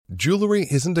Jewelry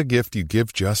isn't a gift you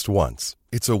give just once.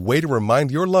 It's a way to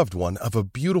remind your loved one of a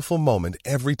beautiful moment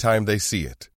every time they see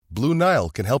it. Blue Nile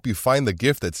can help you find the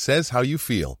gift that says how you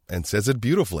feel and says it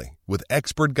beautifully, with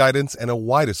expert guidance and a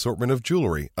wide assortment of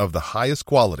jewelry of the highest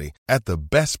quality at the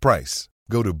best price.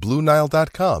 Go to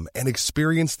BlueNile.com and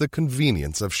experience the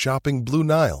convenience of shopping Blue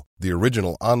Nile, the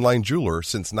original online jeweler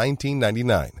since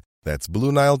 1999. That's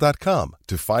BlueNile.com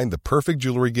to find the perfect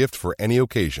jewelry gift for any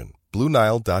occasion.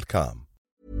 BlueNile.com.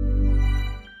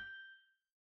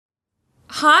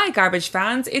 Hi, Garbage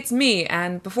fans, it's me,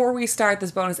 and before we start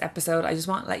this bonus episode, I just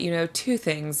want to let you know two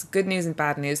things, good news and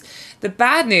bad news. The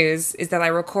bad news is that I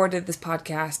recorded this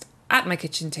podcast at my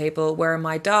kitchen table where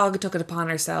my dog took it upon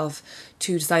herself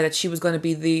to decide that she was going to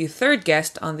be the third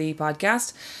guest on the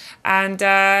podcast, and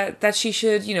that she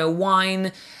should,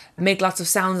 whine, make lots of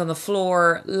sounds on the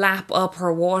floor, lap up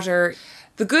her water.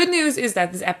 The good news is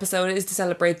that this episode is to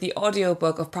celebrate the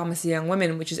audiobook of Promising Young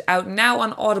Women, which is out now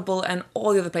on Audible and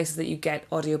all the other places that you get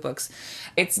audiobooks.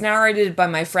 It's narrated by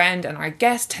my friend and our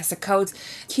guest, Tessa Coates.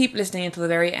 Keep listening until the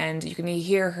very end. You can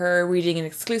hear her reading an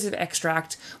exclusive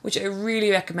extract, which I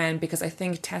really recommend because I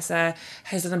think Tessa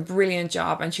has done a brilliant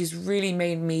job and she's really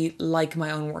made me like my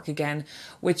own work again,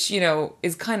 which,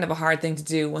 is kind of a hard thing to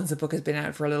do once a book has been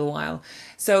out for a little while.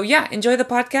 So yeah, enjoy the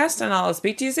podcast and I'll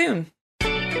speak to you soon.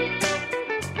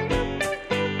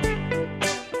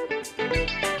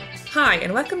 Hi,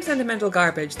 and welcome to Sentimental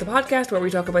Garbage, the podcast where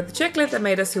we talk about the chick lit that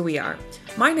made us who we are.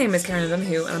 My name is Karen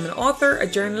Dunhu, and I'm an author, a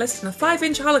journalist, and a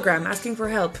 5-inch hologram asking for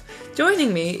help.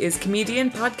 Joining me is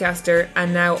comedian, podcaster,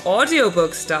 and now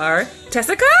audiobook star,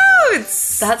 Tessa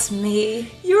Coates! That's me.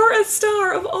 You're a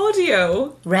star of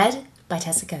audio. Read by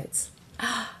Tessa Coates.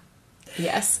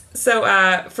 Yes. So,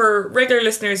 for regular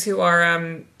listeners who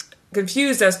are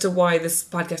confused as to why this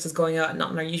podcast is going out not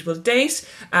on our usual date,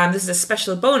 this is a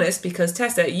special bonus because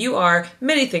Tessa, you are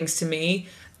many things to me.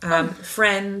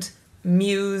 Friend,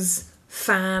 muse,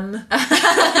 fan.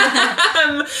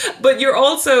 But you're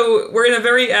also, we're in a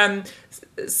very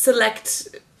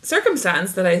select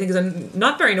circumstance that I think is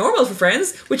not very normal for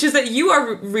friends, which is that you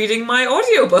are reading my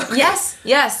audiobook.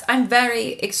 Yes. I'm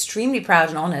extremely proud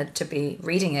and honoured to be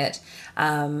reading it.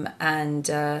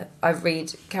 I've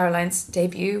read Caroline's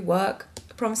debut work,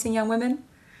 Promising Young Women,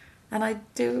 and I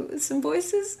do some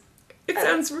voices. It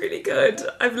sounds really good.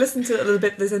 I've listened to a little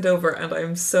bit they sent over and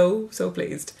I'm so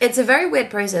pleased. It's a very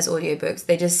weird process, audiobooks.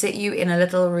 They just sit you in a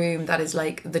little room that is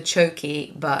like the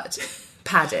Chokey, but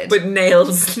padded. With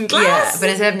nails and glass. Yeah, but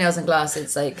instead of nails and glass,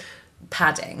 it's like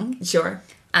padding. Sure.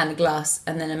 And glass,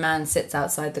 and then a man sits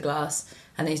outside the glass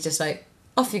and he's just like,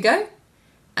 off you go.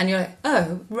 And you're like,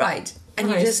 oh, right. And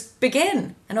you just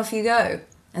begin, and off you go.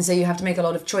 And so you have to make a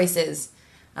lot of choices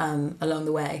along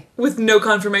the way. With no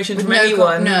confirmation from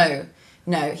anyone.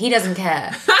 No, he doesn't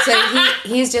care. So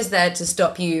he's just there to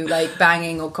stop you, like,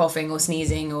 banging or coughing or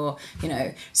sneezing or,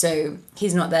 So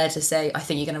he's not there to say, I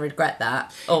think you're going to regret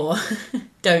that. Or,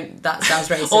 don't, that sounds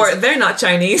racist. Or, they're not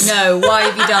Chinese. No, why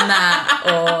have you done that?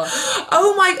 Or...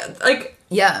 Oh my... Like...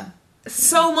 Yeah.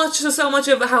 So much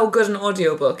of how good an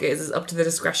audiobook is up to the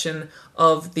discretion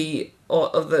of the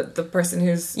person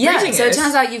who's reading it. So it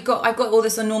turns out I've got all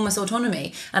this enormous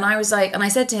autonomy, and I was like, and I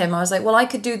said to him, I was like, well, I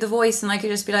could do the voice, and I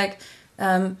could just be like,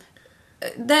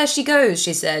 there she goes,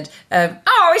 she said.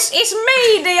 Oh, it's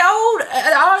me, the old.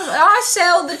 I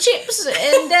sell the chips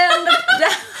and down the.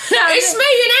 It's me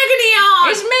in agony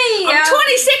aunt. It's me. I'm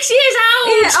 26 years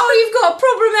old. Yeah, oh, you've got a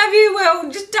problem, have you?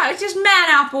 Well, just man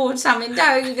up or something.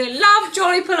 Don't you? Love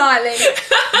Jolly politely.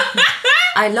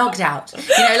 I logged out.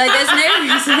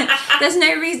 There's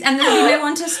no reason, and there's no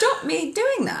one to stop me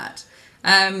doing that.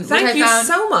 Thank you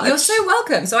so much. You're so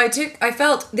welcome. So I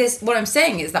felt this, what I'm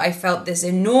saying is that I felt this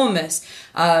enormous,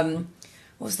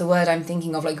 what's the word I'm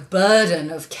thinking of, like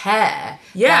burden of care.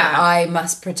 Yeah. That I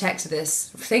must protect this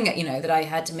thing, that I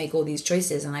had to make all these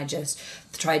choices, and I just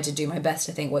tried to do my best,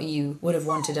 I think, what you would have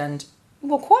wanted, and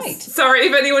well, quite. Sorry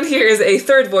if anyone hears a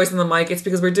third voice on the mic, it's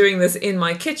because we're doing this in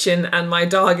my kitchen and my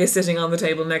dog is sitting on the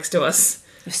table next to us.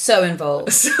 So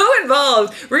involved.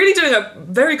 Really doing a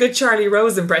very good Charlie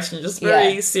Rose impression, just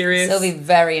very serious. They'll be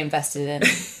very invested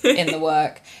in the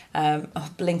work.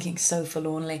 Blinking so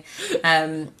forlornly.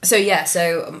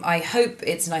 So I hope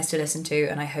it's nice to listen to,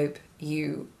 and I hope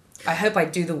I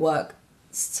do the work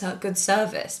good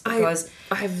service, because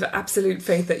I have absolute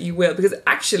faith that you will, because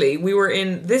actually we were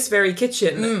in this very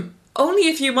kitchen only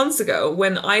a few months ago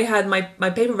when I had my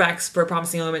paperbacks for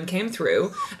Promising Young Women came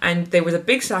through, and there was a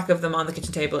big stack of them on the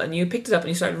kitchen table, and you picked it up and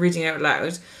you started reading out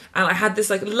loud, and I had this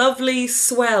like lovely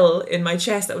swell in my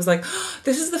chest that was like, oh,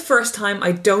 this is the first time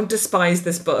I don't despise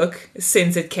this book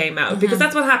since it came out. Because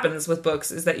that's what happens with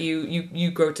books, is that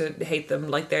you grow to hate them,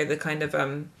 like they're the kind of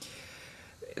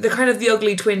the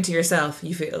ugly twin to yourself,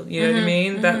 you feel, you know what I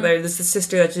mean? That there's this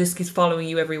sister that just keeps following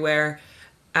you everywhere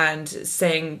and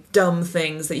saying dumb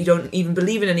things that you don't even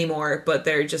believe in anymore, but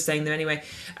they're just saying them anyway.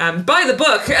 Buy the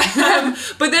book.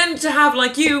 But then to have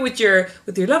like you with your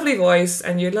lovely voice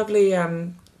and your lovely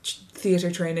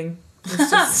theatre training,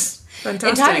 it's just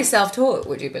fantastic. Entirely self-taught,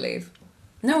 would you believe?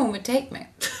 No one would take me.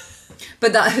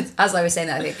 But that, as I was saying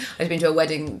that, I think I'd been to a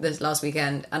wedding this last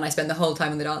weekend, and I spent the whole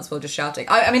time on the dance floor just shouting,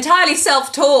 I'm entirely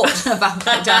self-taught about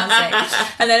my dancing.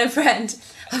 And then a friend,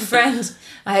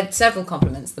 I had several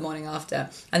compliments the morning after,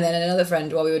 and then another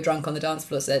friend, while we were drunk on the dance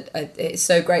floor, said, it's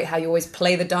so great how you always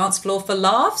play the dance floor for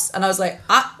laughs. And I was like,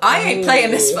 I ain't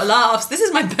playing this for laughs. This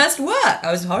is my best work.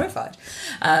 I was horrified.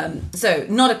 So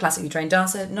not a classically trained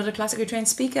dancer, not a classically trained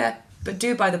speaker, but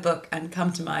do buy the book and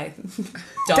come to my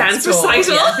dance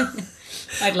recital. Yeah.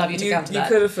 I'd love you to come to that. You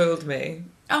could have fooled me.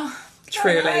 Oh,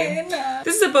 truly. Caroline.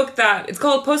 This is a book it's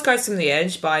called Postcards from the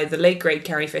Edge by the late great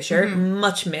Carrie Fisher.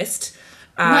 Much missed.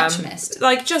 Much missed.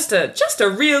 Like just a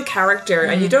real character,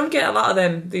 and you don't get a lot of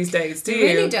them these days, do you?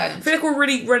 Really don't. I feel like we're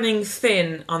really running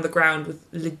thin on the ground with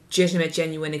legitimate,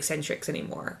 genuine eccentrics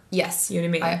anymore. Yes. You know what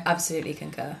I mean? I absolutely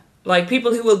concur. Like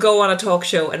people who will go on a talk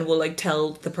show and will like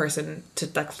tell the person to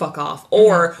like fuck off,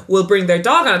 or will bring their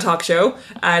dog on a talk show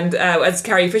and as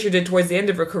Carrie Fisher did towards the end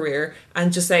of her career,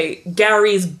 and just say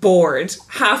Gary's bored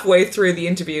halfway through the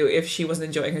interview if she wasn't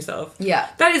enjoying herself. Yeah,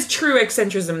 that is true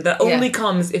eccentricism that only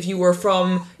comes if you were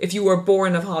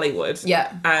born of Hollywood.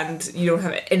 Yeah, and you don't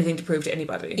have anything to prove to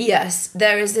anybody. Yes,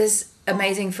 there is this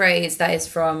amazing phrase that is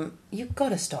from, you've got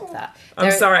to stop that.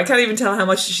 I'm sorry, I can't even tell how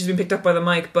much she's been picked up by the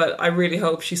mic, but I really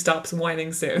hope she stops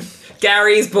whining soon.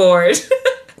 Gary's bored.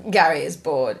 Gary is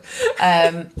bored.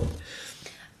 There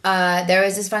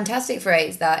is this fantastic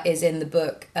phrase that is in the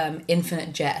book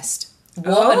Infinite Jest.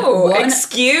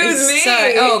 Excuse me.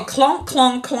 Clonk,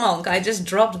 clonk, clonk. I just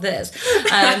dropped this.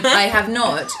 I have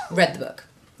not read the book.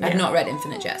 I have not read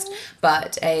Infinite Jest.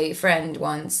 But a friend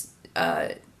once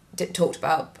talked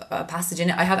about a passage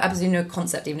in it. I have absolutely no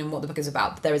concept even in what the book is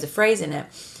about, but there is a phrase in it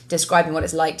describing what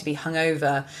it's like to be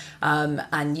hungover,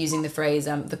 and using the phrase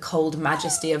the cold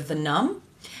majesty of the numb.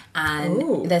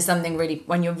 And there's something really,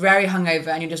 when you're very hungover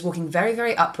and you're just walking very,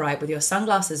 very upright with your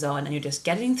sunglasses on and you're just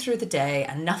getting through the day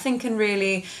and nothing can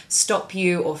really stop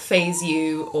you or faze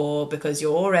you, or because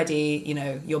you're already,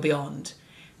 you're beyond.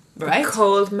 Right? The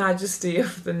cold majesty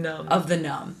of the numb.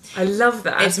 I love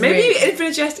that. Maybe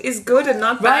Infinite Jest is good and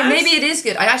not bad. Right, maybe it is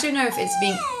good. I actually don't know if it's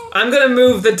being... I'm going to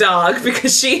move the dog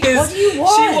because she is... What do you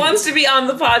want? She wants to be on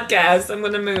the podcast. I'm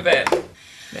going to move it.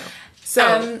 No.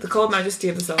 So, the cold majesty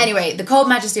of the song. Anyway, the cold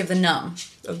majesty of the numb.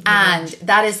 And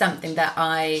that is something that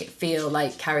I feel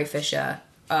like Carrie Fisher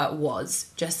was.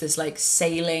 Just this like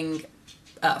sailing...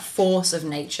 force of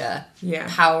nature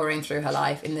powering through her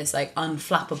life in this like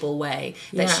unflappable way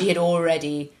that she had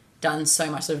already done so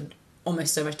much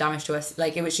almost so much damage to us.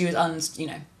 Like she was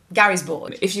Gary's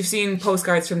bored. If you've seen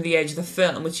Postcards from the Edge, the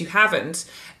film, which you haven't,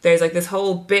 there's like this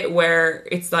whole bit where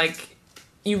it's like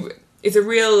it's a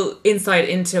real insight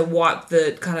into what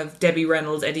the kind of Debbie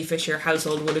Reynolds, Eddie Fisher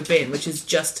household would have been, which is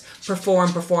just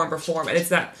perform. And it's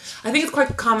that, I think it's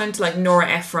quite common to like Nora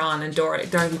Ephron and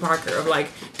Dorothy Parker of like,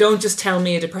 don't just tell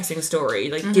me a depressing story.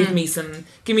 Like give me some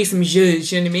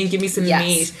zhuzh, you know what I mean? Give me some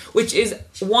meat, which is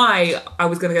why I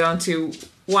was going to get on to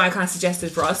why I kind of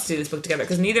suggested for us to do this book together,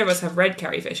 because neither of us have read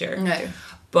Carrie Fisher. No.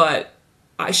 But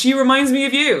she reminds me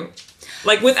of you.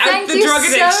 Like without Thank the you drug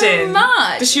addiction. So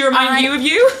much. Does she remind you of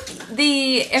you?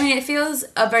 It feels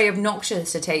very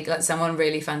obnoxious to take like someone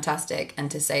really fantastic and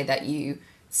to say that you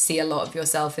see a lot of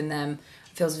yourself in them.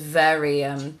 It feels very,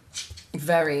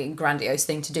 very grandiose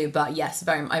thing to do. But yes,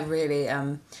 reading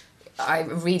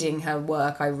her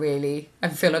work, I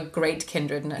feel a great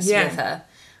kindredness with her.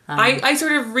 I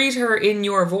sort of read her in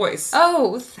your voice.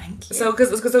 Oh, thank you. So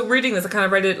because reading this, I kind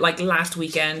of read it like last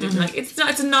weekend. And like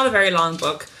it's not a very long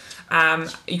book.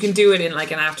 You can do it in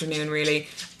like an afternoon, really.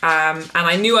 And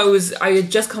I knew I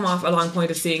had just come off a long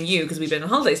point of seeing you because we've been on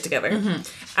holidays together.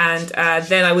 And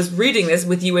then I was reading this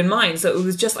with you in mind. So it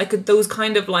was just like those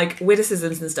kind of like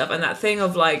witticisms and stuff. And that thing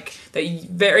of like, that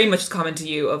very much is common to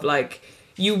you of like,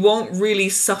 you won't really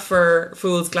suffer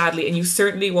fools gladly, and you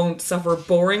certainly won't suffer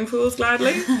boring fools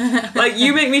gladly. Like,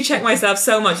 you make me check myself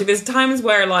so much. There's times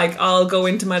where like I'll go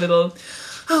into my little...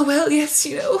 oh, well, yes,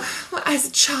 you know, as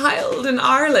a child in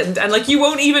Ireland. And, like, you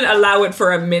won't even allow it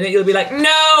for a minute. You'll be like,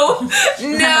 no,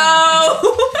 no.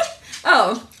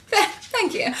 Oh,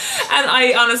 thank you. And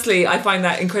I find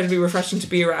that incredibly refreshing to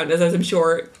be around, as I'm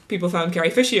sure people found Carrie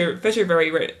Fisher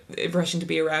very refreshing to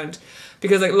be around.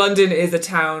 Because, like, London is a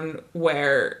town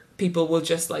where people will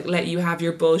just, like, let you have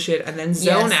your bullshit and then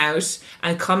zone out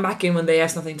and come back in when they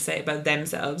have something to say about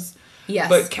themselves. Yes.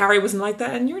 But Carrie wasn't like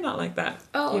that, and you're not like that.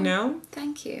 Oh, you know?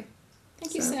 Thank you.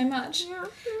 Thank you so much. Yeah.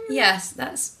 Yes,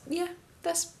 that's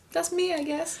me, I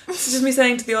guess. This is just me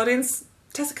saying to the audience,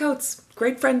 Tessa Coates,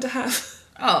 great friend to have.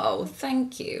 Oh,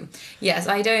 thank you. Yes,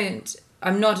 I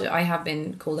have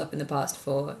been called up in the past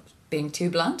for being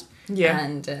too blunt. Yeah.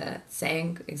 And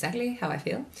saying exactly how I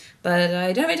feel. But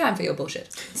I don't have any time for your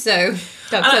bullshit. So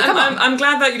come on. I'm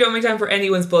glad that you don't make time for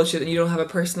anyone's bullshit and you don't have a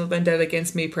personal vendetta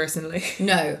against me personally.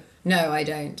 No, I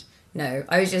don't. No,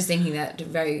 I was just thinking that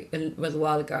a little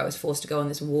while ago I was forced to go on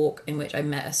this walk in which I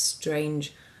met a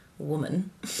strange woman.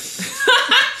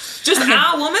 Just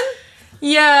a woman?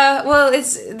 Yeah, well,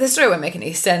 the story won't make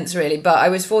any sense really, but I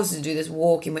was forced to do this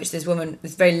walk in which this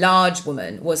very large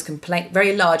woman was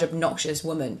very large, obnoxious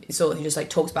woman, sort of who just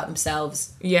like talks about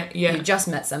themselves. Yeah. You just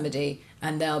met somebody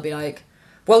and they'll be like,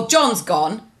 well, John's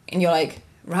gone. And you're like,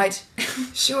 right.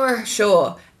 Sure.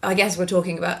 I guess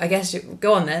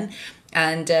go on then.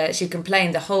 And she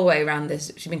complained the whole way around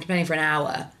this. She'd been complaining for an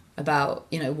hour about,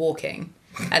 walking.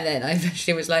 And then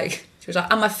she was like,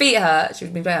 and my feet hurt. She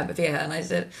was being very my feet hurt. And I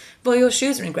said, well, your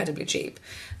shoes are incredibly cheap.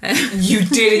 You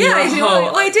did? Yeah,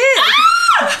 I did.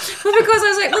 Well, because I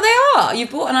was like, well, they are. You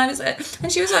bought, and I was like,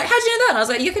 and she was like, how do you know that? And I was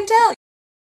like, you can tell.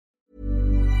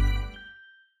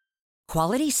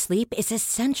 Quality sleep is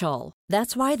essential.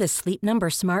 That's why the Sleep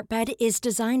Number Smart Bed is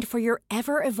designed for your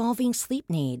ever-evolving sleep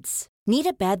needs. Need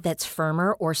a bed that's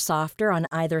firmer or softer on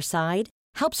either side?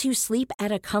 Helps you sleep at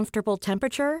a comfortable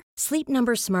temperature? Sleep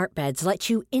Number Smart Beds let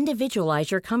you individualize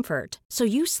your comfort, so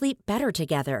you sleep better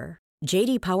together.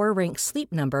 J.D. Power ranks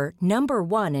Sleep Number number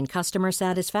 1 in customer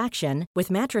satisfaction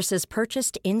with mattresses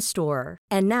purchased in-store.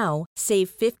 And now, save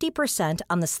 50%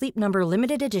 on the Sleep Number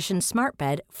Limited Edition Smart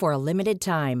Bed for a limited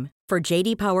time. For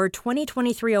J.D. Power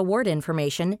 2023 award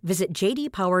information, visit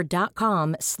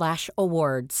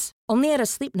jdpower.com/awards. Only at a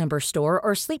Sleep Number store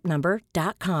or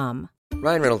sleepnumber.com.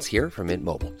 Ryan Reynolds here from Mint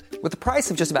Mobile. With the price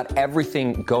of just about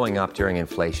everything going up during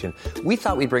inflation, we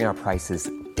thought we'd bring our prices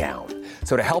down.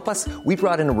 So to help us, we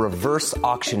brought in a reverse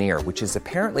auctioneer, which is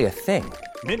apparently a thing.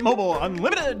 Mint Mobile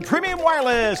Unlimited Premium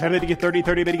Wireless. How to get 30,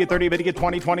 30, bit to get 30, bit to get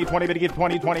 20, 20, 20, bit to get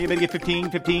 20, 20, bit to get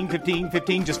 15, 15, 15,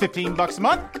 15, just $15 a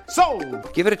month?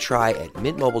 Sold! Give it a try at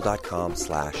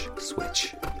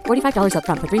mintmobile.com/switch. $45 up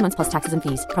front for 3 months plus taxes and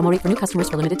fees. Promo rate for new customers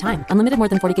for limited time. Unlimited more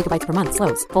than 40 gigabytes per month.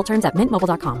 Slows full terms at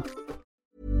mintmobile.com.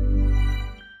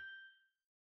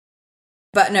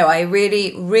 But no, I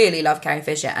really, really love Carrie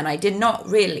Fisher, and I did not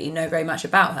really know very much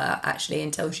about her, actually,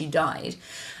 until she died.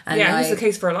 And that's the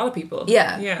case for a lot of people.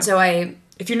 Yeah. So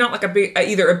if you're not like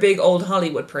either a big old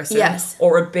Hollywood person yes.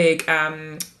 or a big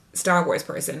Star Wars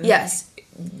person. Yes.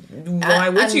 Why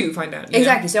would you find out?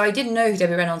 Exactly. So I didn't know who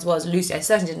Debbie Reynolds was, Lucy. I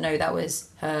certainly didn't know that was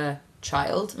her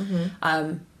child.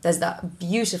 Mm-hmm. There's that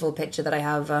beautiful picture that I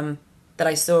have that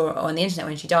I saw on the internet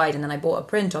when she died, and then I bought a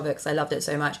print of it because I loved it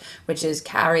so much, which is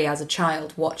Carrie as a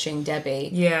child watching Debbie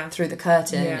through the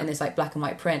curtain in this like black and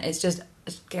white print. It's just,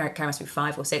 Carrie must be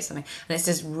 5 or 6 something, and it's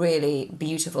just really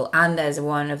beautiful. And there's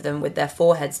one of them with their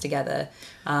foreheads together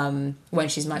when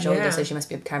she's much older, so Carrie must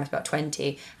be about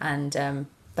 20, and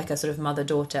like a sort of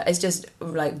mother-daughter. It's just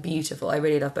like beautiful. I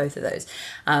really love both of those.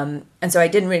 And so I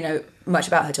didn't really know much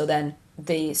about her till then.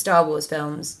 The Star Wars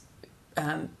films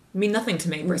mean nothing to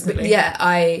me personally. Yeah,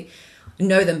 I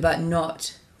know them, but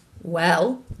not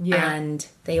well. Yeah. And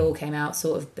they all came out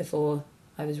sort of before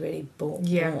I was really born.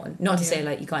 Not to say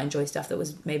like you can't enjoy stuff that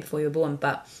was made before you were born,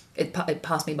 but it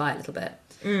passed me by a little bit.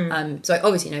 So I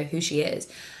obviously know who she is.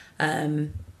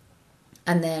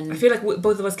 And then I feel like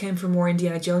both of us came from more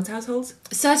Indiana Jones households.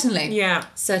 Certainly. Yeah.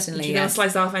 Certainly, you don't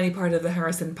slice off any part of the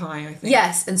Harrison pie, I think.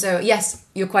 Yes, and so, yes,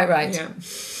 you're quite right. Yeah.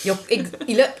 You've hit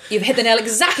the nail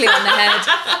exactly on the head.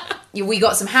 We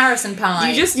got some Harrison pie.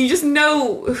 You just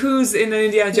know who's in an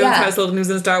Indiana Jones household and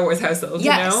who's in a Star Wars household, you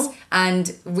know?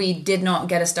 And we did not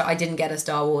get I didn't get a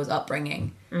Star Wars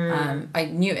upbringing. I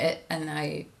knew it, and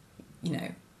I,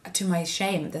 to my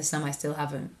shame, there's some I still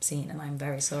haven't seen, and I'm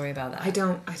very sorry about that.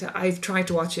 I've tried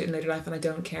to watch it in later life, and I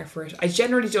don't care for it. I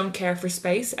generally don't care for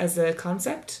space as a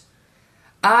concept.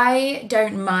 I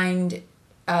don't mind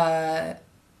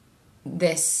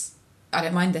this. I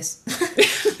don't mind this.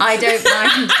 I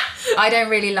don't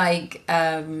really like.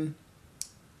 Don't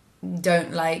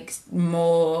like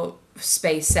more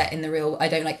space set in the real. I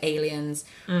don't like Aliens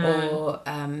or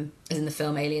as in the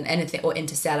film Alien, anything, or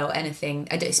Interstellar or anything.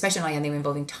 Especially not anything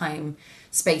involving time,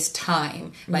 space,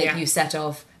 time. Like you set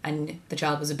off and the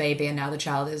child was a baby and now the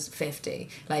child is 50.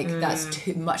 Like that's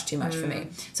too much for me.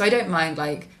 So I don't mind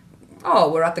like,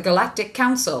 oh, we're at the Galactic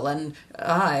Council and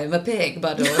I'm a pig,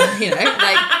 but, or, you know,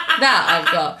 like that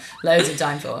I've got loads of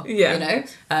time for, you know?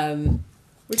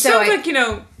 Which sounds like, you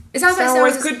know, it sounds Star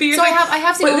like Wars could be your so thing. I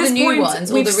have seen all the new ones,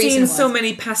 all we've the recent seen ones. so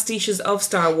many pastiches of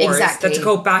Star Wars Exactly. that to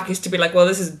go back is to be like, well,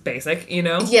 this is basic, you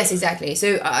know? Yes, exactly.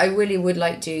 So I really would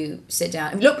like to sit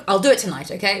down. Look, I'll do it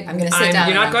tonight, okay? I'm going to sit down.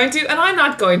 You're not going to, and I'm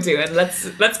not going to, and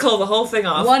let's call the whole thing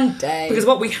off. One day. Because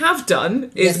what we have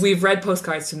done is we've read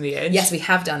Postcards from the Edge. Yes, we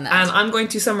have done that. And I'm going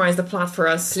to summarise the plot for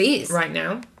us right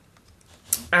now.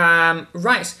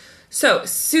 Right. So,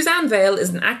 Suzanne Vale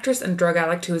is an actress and drug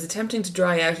addict who is attempting to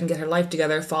dry out and get her life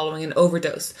together following an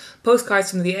overdose.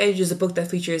 Postcards from the Edge is a book that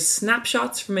features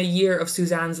snapshots from a year of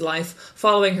Suzanne's life,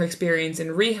 following her experience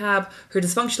in rehab, her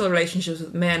dysfunctional relationships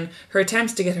with men, her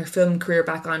attempts to get her film career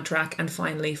back on track, and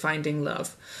finally finding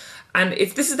love. And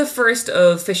this is the first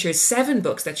of Fisher's 7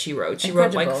 books that she wrote. She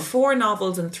wrote like 4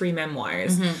 novels and 3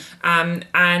 memoirs.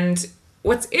 And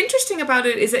what's interesting about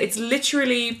it is that it's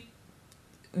literally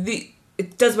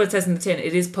it does what it says in the tin.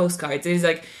 It is postcards. It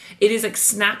is like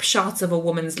snapshots of a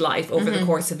woman's life over the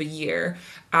course of a year.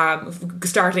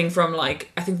 Starting from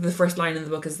like, I think the first line in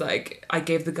the book is like, I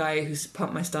gave the guy who's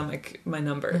pumped my stomach my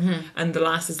number. And the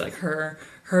last is like her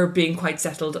being quite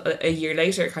settled a year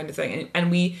later kind of thing.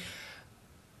 And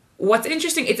what's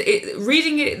interesting,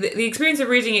 reading it, the experience of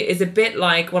reading it is a bit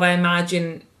like what I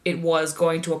imagine it was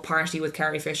going to a party with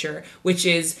Carrie Fisher, which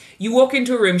is you walk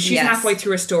into a room, she's halfway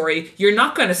through a story, you're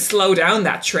not going to slow down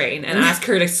that train and ask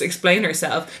her to explain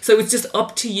herself. So it's just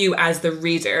up to you as the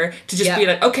reader to just be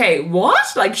like, okay, what?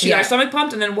 Like she got her stomach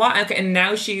pumped and then what? Okay, and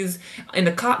now she's in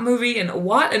a cop movie and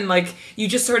what? And like you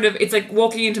just sort of, it's like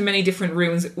walking into many different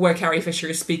rooms where Carrie Fisher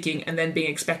is speaking and then being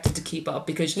expected to keep up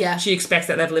because she expects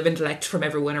that level of intellect from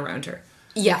everyone around her.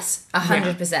 Yes,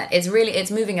 100%. It's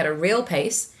moving at a real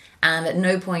pace. And at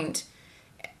no point,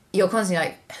 you're constantly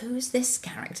like, who's this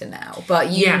character now? But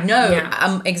you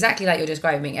know, exactly like you're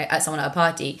describing at someone at a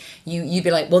party, you'd be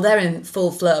like, well, they're in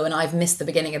full flow and I've missed the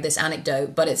beginning of this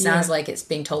anecdote, but it sounds like it's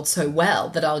being told so well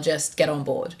that I'll just get on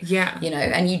board. Yeah. You know,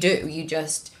 and you do. You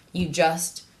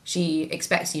just, she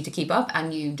expects you to keep up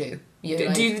and you do. Do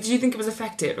you think it was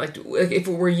effective? Like, if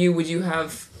it were you, would you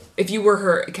have, if you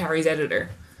were Carrie's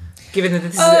editor? Given that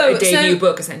this is a debut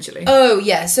book, essentially. Oh,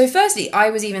 yeah. So firstly, I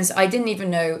didn't even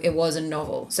know it was a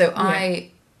novel. So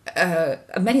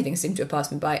many things seem to have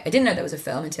passed me by. I didn't know there was a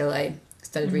film until I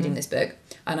started reading this book.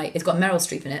 And it's got Meryl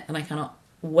Streep in it, and I cannot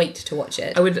wait to watch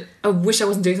it. I wish I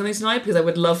wasn't doing something tonight, because I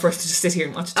would love for us to just sit here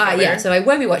and watch it together. Yeah, so I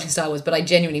won't be watching Star Wars, but I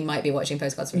genuinely might be watching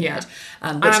Postcards from the Edge.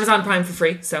 On Amazon Prime for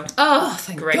free, so... Oh,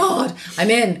 thank God! I'm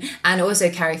in. And also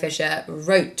Carrie Fisher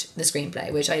wrote the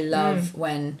screenplay, which I love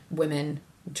when women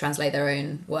translate their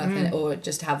own work or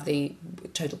just have the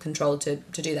total control to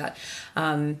do that.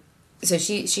 So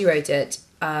she wrote it.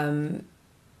 So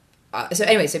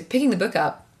anyway, so picking the book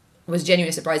up, was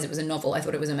genuinely surprised it was a novel. I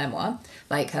thought it was a memoir,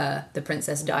 like The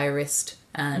Princess Diarist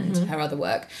and her other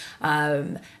work.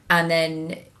 And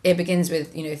then it begins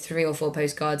with 3 or 4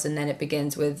 postcards, and then it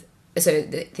begins with. So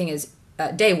the thing is,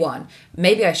 day 1,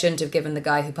 maybe I shouldn't have given the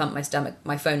guy who pumped my stomach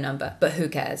my phone number, but who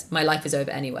cares? My life is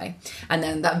over anyway. And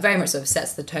then that very much sort of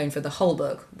sets the tone for the whole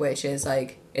book, which is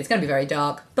like, it's going to be very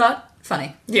dark, but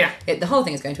funny. Yeah. The whole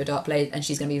thing is going to a dark place, and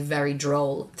she's going to be very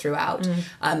droll throughout.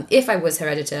 If I was her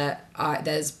editor,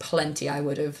 there's plenty I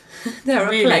would have... there are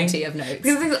plenty of notes.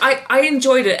 Because the thing is, I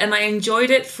enjoyed it, and I enjoyed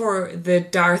it for the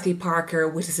Dorothy Parker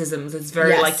witticisms. It's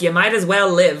very like, you might as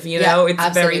well live, you know? It's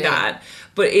absolutely. Very that.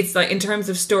 But it's like, in terms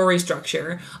of story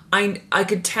structure, I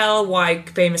could tell why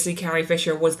famously Carrie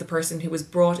Fisher was the person who was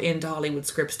brought into Hollywood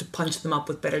scripts to punch them up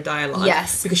with better dialogue.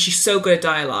 Yes. Because she's so good at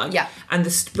dialogue. Yeah.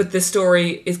 But the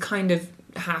story is kind of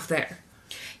half there.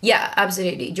 Yeah,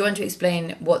 absolutely. Do you want to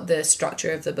explain what the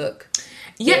structure of the book is?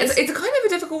 Yeah, it's a kind of a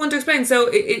difficult one to explain. So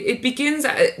it begins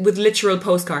with literal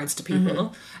postcards to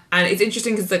people. And it's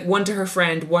interesting because it's like one to her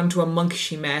friend, one to a monk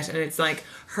she met. And it's like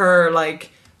her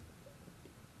like...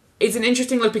 It's an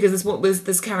interesting look because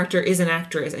this character is an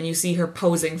actress, and you see her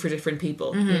posing for different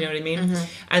people. You know what I mean?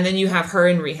 And then you have her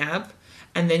in rehab,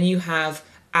 and then you have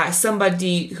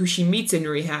somebody who she meets in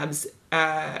rehab's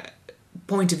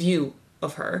point of view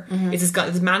of her. It's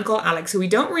this man called Alex, who we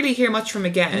don't really hear much from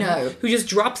again, who just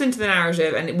drops into the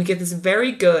narrative, and we get this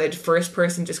very good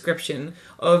first-person description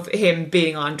of him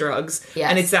being on drugs.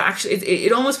 Yes. And it's actually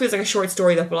it almost feels like a short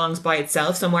story that belongs by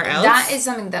itself somewhere else. That is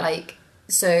something that, like,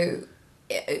 so...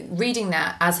 reading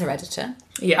that as her editor,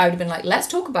 Yeah. I would have been like, let's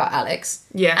talk about Alex.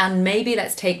 Yeah. And maybe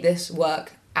let's take this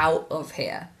work out of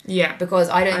here. Yeah. Because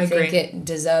I don't think agree. it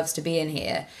deserves to be in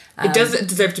here. It does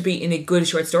deserve to be in a good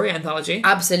short story anthology.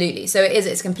 Absolutely. So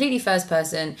it's completely first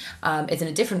person. It's in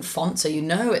a different font, so you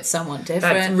know it's somewhat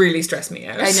different. That really stressed me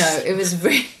out. I know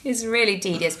it's really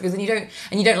tedious because then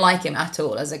you don't like him at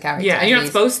all as a character. Yeah, and you're not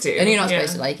supposed to. And you're not Yeah.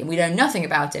 supposed to like him. We know nothing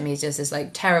about him. He's just this like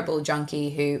terrible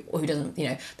junkie who doesn't,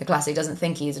 the classic, doesn't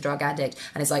think he's a drug addict,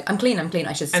 and it's like, I'm clean.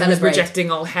 I should And celebrate. was rejecting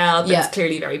all help. Yeah. And is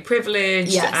clearly very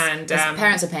privileged. Yes, And his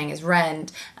parents are paying his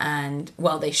rent, and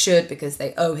well, they should because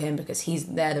they owe him because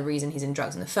they're the reason he's in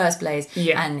drugs in the first place.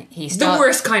 Yeah. And the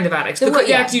worst kind of addict.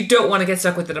 Because you don't want to get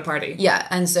stuck with at a party. Yeah,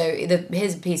 and so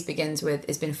his piece begins with,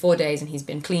 it's been 4 days and he's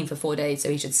been clean for 4 days, so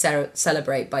he should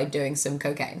celebrate by doing some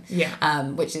cocaine. Yeah.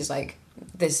 Which is like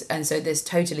this, and so this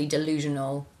totally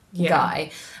delusional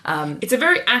guy. It's a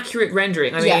very accurate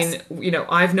rendering. I Yes. mean,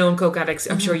 I've known coke addicts.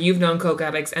 I'm sure you've known coke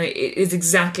addicts, and it is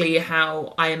exactly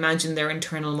how I imagine their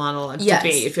internal model to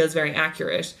be. It feels very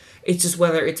accurate. It's just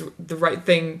whether it's the right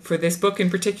thing for this book in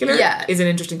particular is an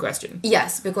interesting question.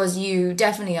 Yes, because you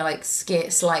definitely are like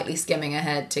slightly skimming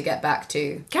ahead to get back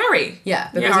to Carrie. Yeah,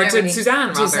 Or to Suzanne,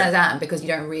 rather. To Suzanne, because you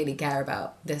don't really care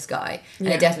about this guy. And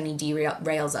it definitely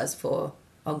derails us for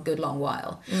a good long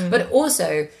while. But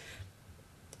also,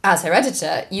 as her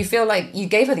editor, you feel like you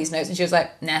gave her these notes and she was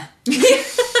like, nah.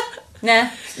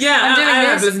 Nah. Yeah, I'm doing I don't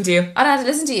have this. to listen to you. I don't have to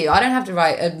listen to you. I don't have to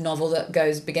write a novel that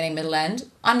goes beginning, middle, end.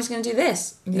 I'm just going to do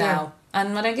this now.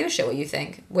 And I don't give a shit what you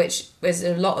think, which is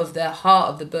a lot of the heart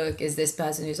of the book, is this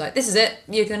person who's like, this is it.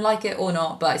 You can like it or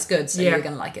not, but it's good, so you're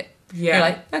going to like it. Yeah. You're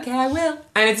like, okay, I will.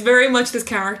 And it's very much this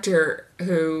character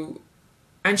who...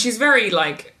 And she's very,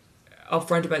 like,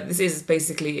 upfront about this is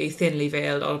basically a thinly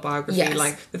veiled autobiography. Yes.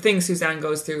 Like, the things Suzanne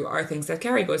goes through are things that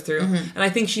Carrie goes through. And I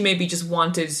think she maybe just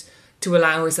wanted to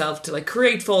allow herself to, like,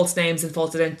 create false names and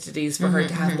false identities for her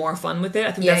to have more fun with it.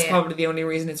 I think that's probably the only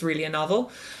reason it's really a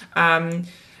novel.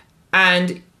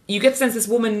 And you get the sense this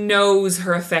woman knows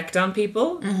her effect on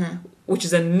people, which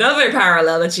is another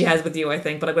parallel that she has with you, I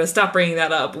think, but I'm going to stop bringing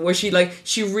that up, where she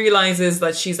realizes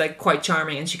that she's, like, quite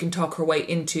charming and she can talk her way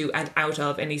into and out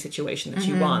of any situation that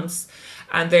she wants.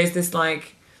 And there's this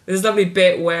lovely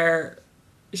bit where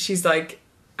she's, like,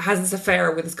 has this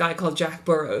affair with this guy called Jack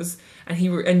Burrows,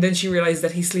 and then she realizes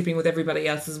that he's sleeping with everybody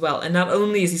else as well. And not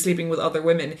only is he sleeping with other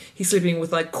women, he's sleeping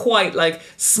with, like, quite, like,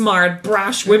 smart,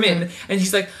 brash women. And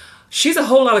she's like, she's a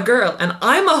whole lot of girl, and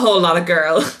I'm a whole lot of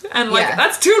girl. And, like,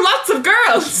 that's two lots of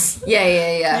girls.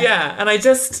 Yeah. Yeah, and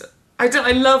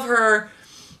I love her.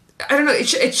 I don't know,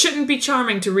 it shouldn't be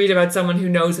charming to read about someone who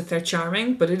knows that they're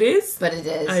charming, but it is. But it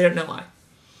is. I don't know why.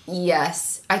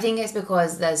 Yes. I think it's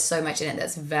because there's so much in it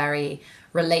that's very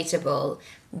relatable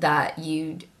that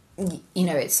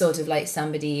it's sort of like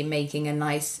somebody making a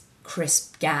nice,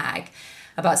 crisp gag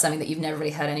about something that you've never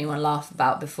really heard anyone laugh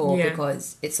about before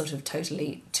because it's sort of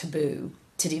totally taboo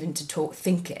to even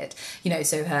think it.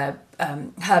 So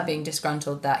her being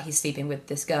disgruntled that he's sleeping with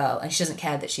this girl, and she doesn't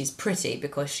care that she's pretty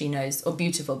because she knows, or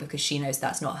beautiful because she knows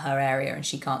that's not her area and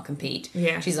she can't compete.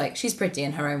 Yeah. She's like, she's pretty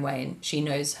in her own way and she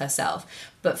knows herself.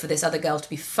 But for this other girl to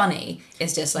be funny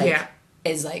is just like... Yeah.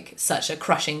 is like such a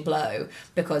crushing blow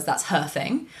because that's her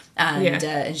thing, and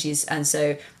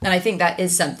I think that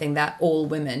is something that all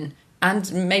women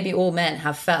and maybe all men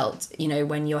have felt,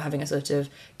 when you're having a sort of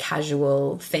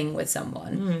casual thing with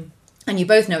someone and you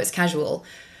both know it's casual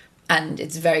and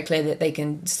it's very clear that they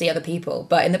can see other people,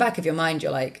 but in the back of your mind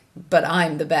you're like, but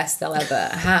I'm the best they'll ever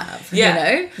have.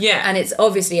 Yeah. And it's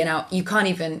obviously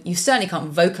you certainly can't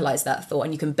vocalize that thought,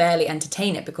 and you can barely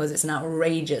entertain it because it's an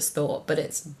outrageous thought, but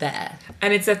it's there.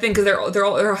 And it's that thing because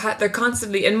they're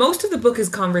constantly, and most of the book is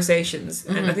conversations,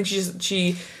 and I think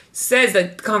she says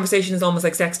that conversation is almost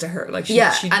like sex to her. Like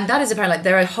and that is apparently, like,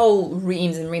 there are whole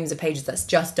reams and reams of pages that's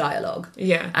just dialogue.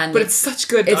 But it's such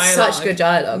good dialogue. It's such good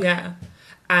dialogue. Yeah.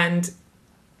 And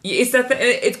it's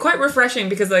it's quite refreshing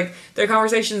because, like, their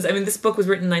conversations, I mean, this book was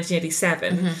written in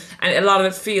 1987 and a lot of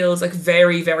it feels like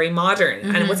very, very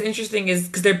modern. And what's interesting is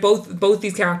because they're both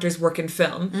these characters work in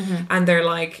film, and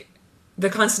they're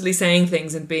constantly saying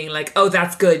things and being like, oh,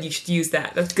 that's good, you should use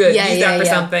that, that's good, use that for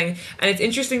something. And it's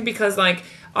interesting because, like,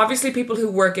 obviously people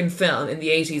who work in film in the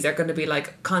 80s are going to be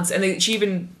like constant, and she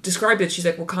even described it, she's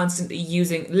like, we're constantly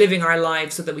living our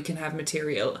lives so that we can have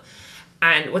material.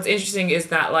 And what's interesting is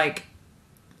that, like,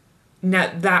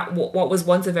 now that what was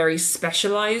once a very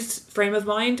specialized frame of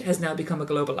mind has now become a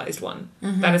globalized one.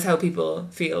 That is how people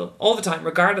feel all the time,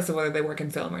 regardless of whether they work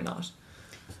in film or not.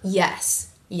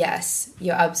 Yes,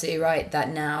 you're absolutely right that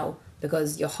now,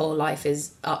 because your whole life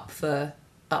is up for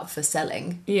up for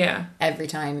selling. Yeah. Every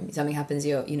time something happens,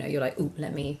 you're like, ooh,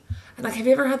 let me. And like, have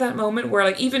you ever had that moment where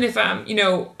like, even if you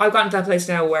know, I've gotten to that place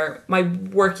now where my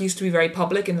work used to be very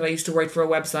public, and that I used to write for a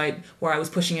website where I was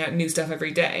pushing out new stuff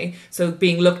every day. So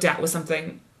being looked at was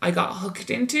something I got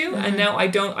hooked into, and now I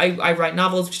don't. I write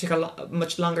novels which take a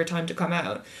much longer time to come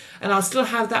out, and I'll still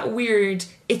have that weird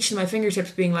itch in my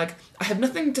fingertips, being like, I have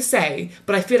nothing to say,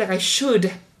 but I feel like I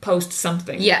should post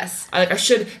something. Yes. I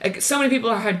should. Like, so many people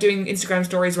are doing Instagram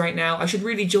stories right now. I should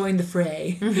really join the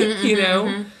fray. You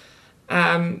know,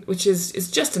 which is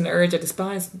just an urge I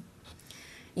despise.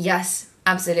 Yes,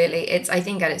 absolutely. I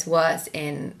think at its worst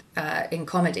in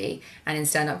comedy and in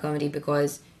stand-up comedy,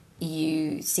 because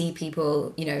you see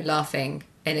people, you know, laughing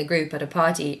in a group at a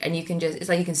party, and it's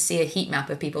like you can see a heat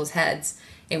map of people's heads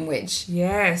in which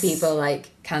people like,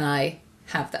 can I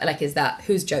have that? Like, is that,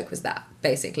 whose joke was that?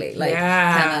 Basically, like,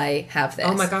 can I have this?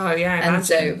 Oh my God, yeah. And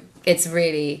so it's a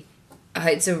really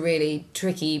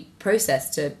tricky process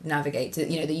to navigate, to,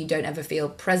 you know, that you don't ever feel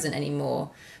present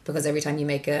anymore, because every time you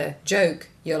make a joke,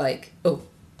 you're like, oh,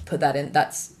 put that in.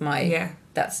 That's my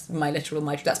that's my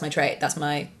trait. That's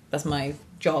my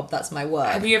job. That's my work.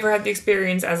 Have you ever had the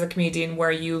experience as a comedian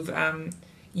where you and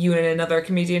another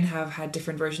comedian have had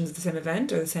different versions of the same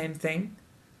event or the same thing?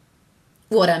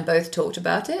 What, and both talked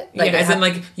about it? Like, as in,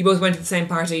 like, you both went to the same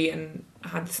party and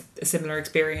had a similar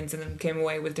experience and then came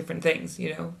away with different things,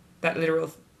 you know? That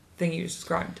literal thing you just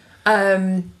described.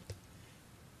 No,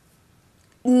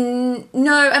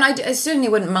 and I certainly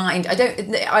wouldn't mind.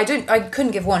 I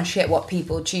couldn't give one shit what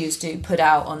people choose to put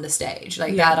out on the stage.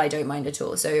 Like, that I don't mind at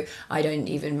all. So I don't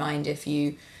even mind if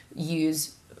you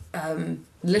use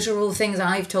literal things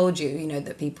I've told you, you know,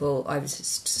 that I've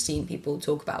seen people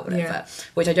talk about, whatever,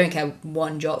 which I don't care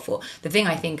one jot for. The thing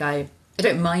I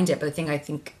don't mind it, but the thing I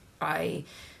think I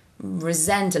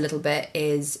resent a little bit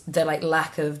is the like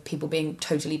lack of people being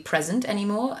totally present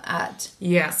anymore at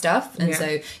stuff. And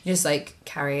so just like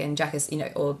Carrie and Jack is, you know,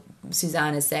 or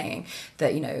Suzanne is saying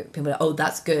that, you know, people are like, oh,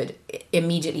 that's good. It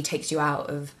immediately takes you out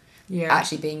of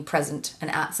actually being present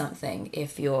and at something.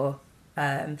 If you're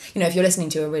you know, if you're listening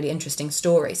to a really interesting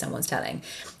story someone's telling,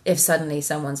 if suddenly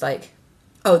someone's like,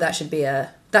 oh, that should be a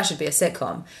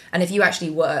sitcom, and if you actually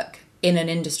work in an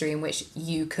industry in which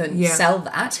you can sell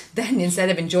that, then instead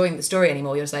of enjoying the story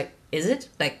anymore, you're just like, is it?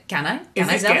 Like, can I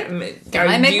sell it? Can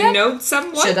I make that? Do you know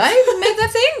someone? Should I make that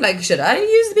thing? Like, should I be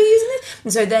using it?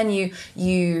 And so then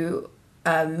you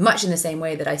much in the same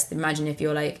way that I imagine if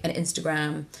you're like an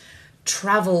Instagram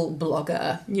travel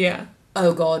blogger. Yeah.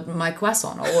 Oh God, my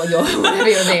croissant, or whatever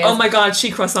your name is. Oh my God,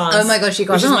 she croissants. Oh my God, she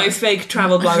croissants. Which is my fake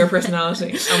travel blogger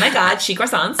personality. Oh my God, she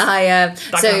croissants.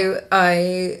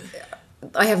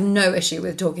 I have no issue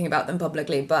with talking about them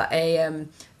publicly, but a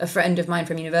friend of mine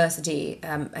from university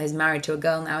is married to a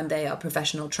girl now, and they are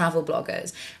professional travel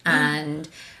bloggers. And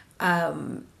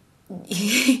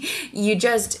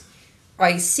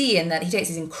I see in that he takes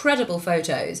these incredible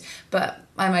photos, but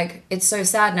I'm like, it's so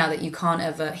sad now that you can't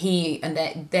ever, he and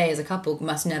they as a couple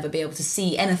must never be able to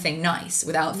see anything nice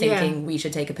without thinking we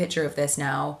should take a picture of this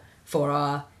now for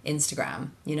our Instagram,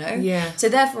 you know? Yeah. So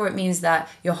therefore it means that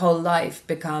your whole life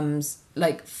becomes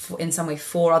like in some way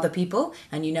for other people,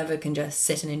 and you never can just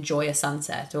sit and enjoy a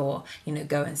sunset or, you know,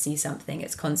 go and see something.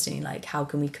 It's constantly like, how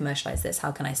can we commercialize this?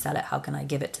 How can I sell it? How can I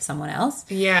give it to someone else?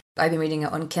 Yeah. I've been reading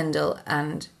it on Kindle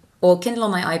or Kindle on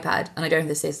my iPad, and I don't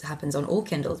know if this happens on all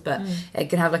Kindles, but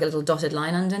it can have like a little dotted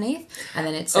line underneath, and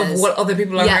then it says... Of what other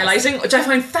people are highlighting, which I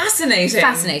find fascinating.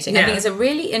 Fascinating. Yeah. I think it's a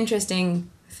really interesting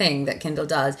thing that Kindle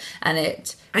does, and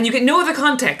you get no other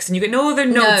context, and you get no other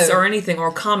notes or anything,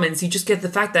 or comments. You just get the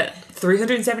fact that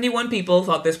 371 people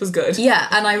thought this was good. Yeah,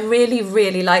 and I really,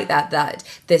 really like that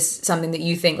this something that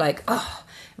you think like, oh,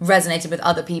 resonated with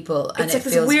other people, and it's like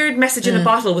this weird message in a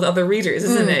bottle with other readers,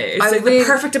 isn't it? It's like the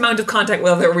perfect amount of contact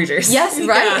with other readers. Yes,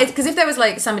 right? Because if there was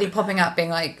like somebody popping up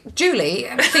being like, Julie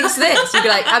thinks this, you'd be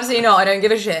like, absolutely not, I don't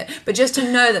give a shit. But just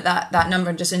to know that number,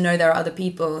 and just to know there are other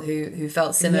people who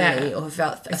felt similarly or who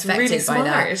felt affected really by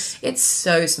that, it's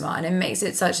so smart, and it makes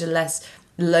it such a less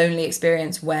lonely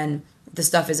experience when the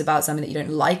stuff is about something that you don't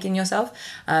like in yourself.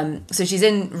 So she's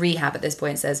in rehab at this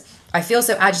point, says, I feel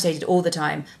so agitated all the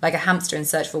time, like a hamster in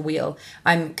search for a wheel.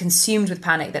 I'm consumed with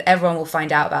panic that everyone will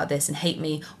find out about this and hate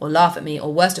me or laugh at me,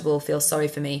 or worst of all, feel sorry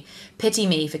for me. Pity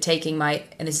me for taking my,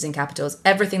 and this is in capitals,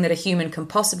 everything that a human can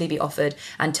possibly be offered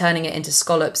and turning it into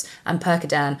scallops and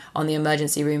Percodan on the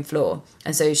emergency room floor.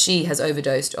 And so she has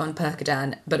overdosed on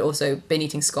Percodan, but also been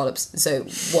eating scallops. So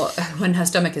when her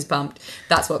stomach is pumped,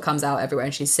 that's what comes out everywhere,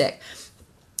 and she's sick.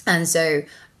 And so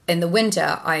in the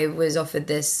winter, I was offered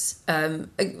this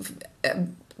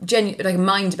like a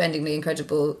mind-bendingly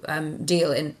incredible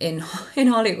deal in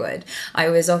Hollywood. I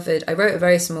wrote a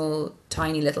very small,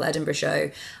 tiny little Edinburgh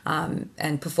show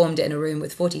and performed it in a room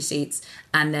with 40 seats,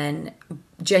 and then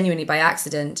genuinely by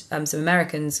accident some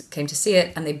Americans came to see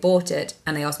it and they bought it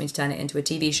and they asked me to turn it into a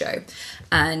TV show.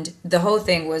 And the whole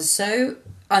thing was so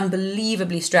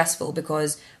unbelievably stressful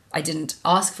because I didn't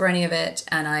ask for any of it,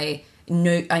 and I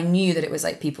knew that it was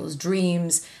like people's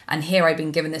dreams, and here I'd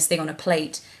been given this thing on a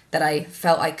plate that I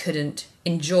felt I couldn't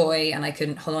enjoy and I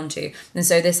couldn't hold on to. And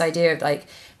so this idea of like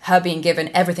her being given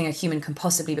everything a human can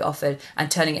possibly be offered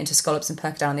and turning it into scallops and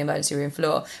perk down on the emergency room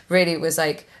floor really was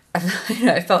like,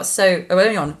 it felt so.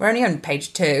 We're only on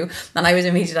page 2, and I was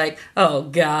immediately like, oh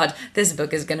God, this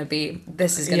book is going to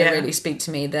really speak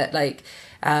to me, that like,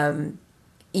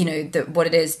 that what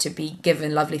it is to be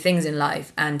given lovely things in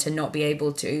life and to not be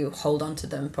able to hold on to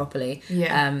them properly,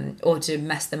 or to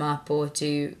mess them up, or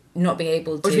to not be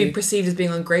able to, or to be perceived as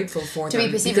being ungrateful for them, be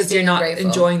perceived because as being you're not ungrateful.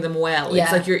 enjoying them well. Yeah.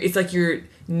 It's like your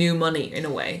new money in a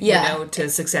way, to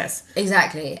success.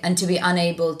 Exactly. And to be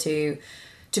unable to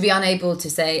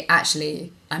say,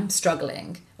 actually, I'm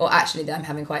struggling, or actually that I'm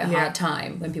having quite a hard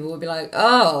time, when people would be like,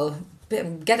 oh,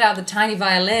 get out the tiny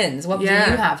violins. What do you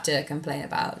have to complain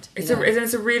about? It's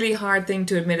a really hard thing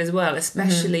to admit as well,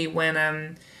 especially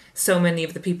when so many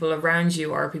of the people around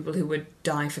you are people who would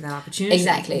die for that opportunity.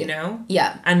 Exactly.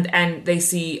 Yeah. And they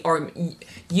see, or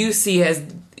you see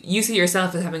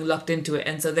yourself as having lucked into it,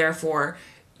 and so therefore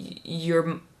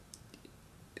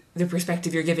the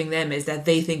perspective you're giving them is that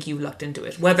they think you lucked into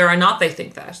it, whether or not they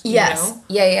think that. Yes.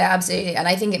 Yeah, absolutely. And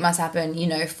I think it must happen,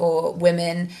 for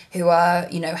women who are,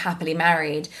 happily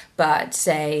married, but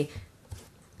say,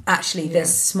 actually,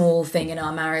 this small thing in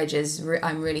our marriage is,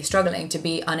 I'm really struggling, to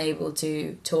be unable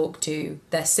to talk to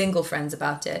their single friends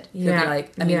about it. Who'll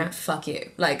be like, fuck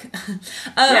you. Like,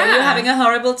 you're having a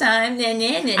horrible time. And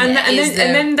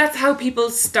then that's how people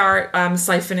start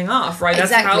siphoning off, right?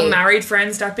 That's how married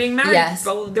friends start being married. Yes.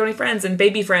 Well, they're only friends, and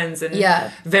baby friends, and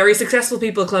very successful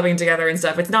people clubbing together and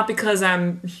stuff. It's not because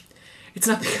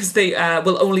they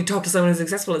will only talk to someone as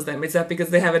successful as them. It's that because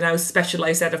they have a now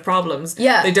specialised set of problems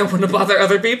they don't want to bother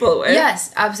other people with.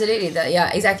 Yes, absolutely.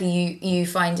 Exactly. You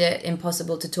find it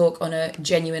impossible to talk on a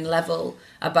genuine level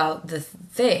about the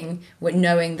thing, with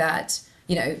knowing that,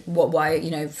 why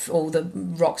all the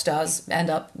rock stars end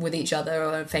up with each other,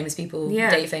 or famous people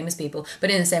date famous people.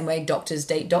 But in the same way, doctors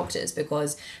date doctors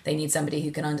because they need somebody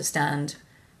who can understand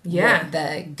what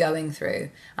they're going through.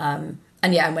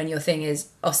 And when your thing is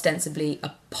ostensibly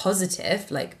a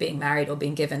positive, like being married or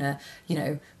being given a,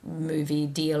 movie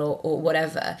deal or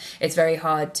whatever, it's very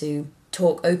hard to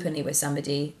talk openly with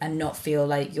somebody and not feel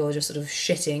like you're just sort of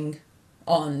shitting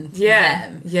on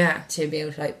them. Yeah. To be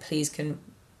able to like, please can,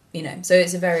 so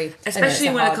it's a very... Especially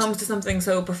when it comes to something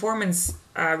so performance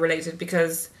related,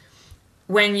 because...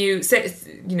 when you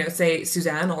say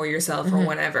Suzanne or yourself or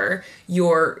whatever,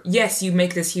 you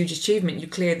make this huge achievement, you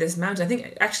clear this mountain. I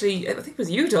think it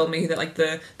was you told me that like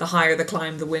the higher the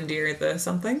climb, the windier the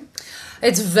something.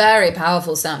 It's very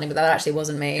powerful sounding, but that actually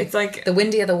wasn't me. It's like the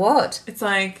windier the what? It's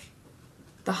like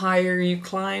the higher you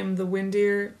climb, the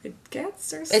windier it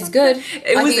gets, or something. It's good.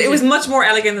 It was much more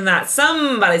elegant than that.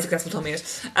 Somebody successful told me it.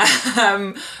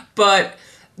 But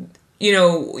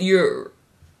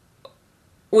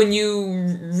when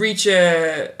you reach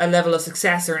a level of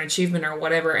success or an achievement or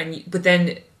whatever, but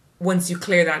then once you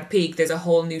clear that peak, there's a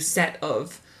whole new set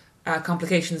of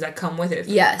complications that come with it.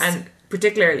 Yes. And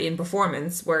particularly in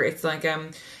performance, where it's like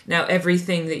now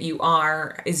everything that you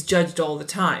are is judged all the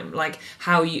time. Like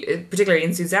how you, particularly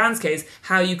in Suzanne's case,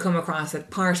 how you come across at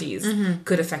parties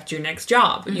could affect your next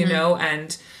job,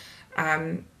 And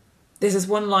there's this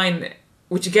one line,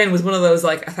 which again was one of those,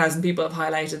 like 1,000 people have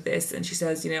highlighted this, and she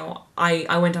says,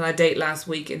 I went on a date last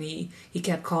week and he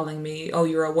kept calling me, oh,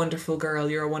 you're a wonderful girl,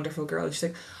 you're a wonderful girl. She's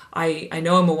like, I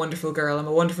know I'm a wonderful girl in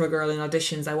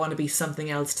auditions, I want to be something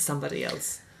else to somebody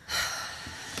else.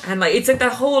 And like it's like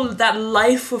that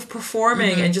life of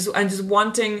performing and just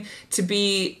wanting to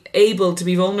be able to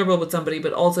be vulnerable with somebody,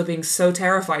 but also being so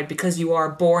terrified because you are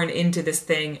born into this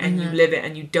thing and you live it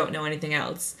and you don't know anything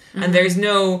else. And there's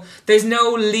no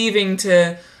leaving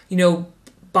to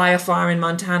buy a farm in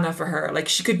Montana for her. Like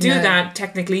she could do that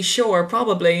technically, sure,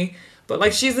 probably, but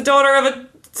like she's the daughter of a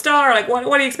star. Like what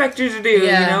do you expect her to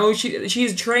do?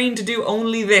 She's trained to do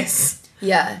only this.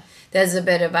 Yeah. There's a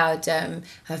bit about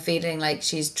her feeling like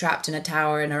she's trapped in a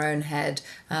tower in her own head,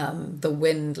 the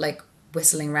wind like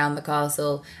whistling around the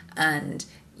castle, and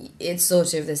it's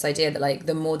sort of this idea that like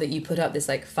the more that you put up this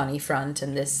like funny front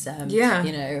and this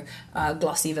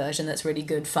glossy version that's really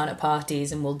good fun at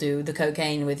parties and will do the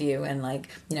cocaine with you and like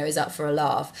is up for a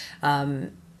laugh,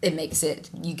 it makes it,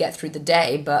 you get through the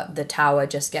day, but the tower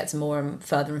just gets more and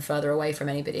further away from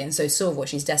anybody. And so sort of what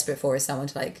she's desperate for is someone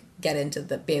to like get into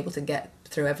be able to get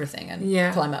through everything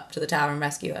and climb up to the tower and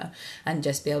rescue her, and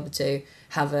just be able to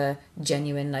have a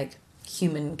genuine like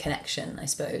human connection, I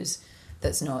suppose,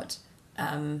 that's not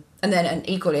and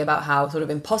equally about how sort of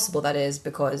impossible that is,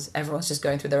 because everyone's just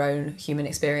going through their own human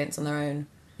experience on their own.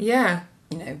 Yeah.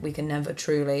 You know, we can never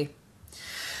truly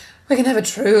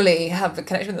have a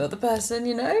connection with another person,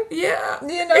 you know? Yeah.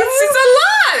 You know? It's a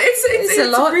lot. It's a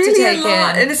lot really to take a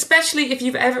lot. in. And especially if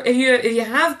you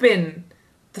have been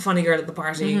the funny girl at the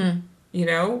party, you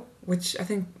know, which I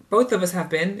think both of us have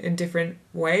been in different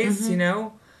ways, you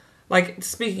know? Like,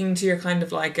 speaking to your kind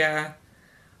of like,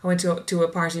 I went to a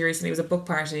party recently, it was a book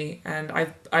party, and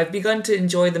I've begun to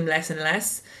enjoy them less and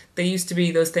less. They used to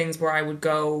be those things where I would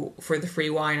go for the free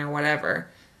wine or whatever,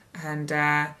 and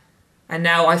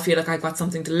now I feel like I've got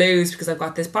something to lose because I've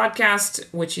got this podcast,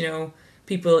 which, you know,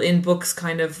 people in books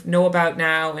kind of know about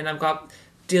now, and I've got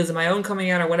deals of my own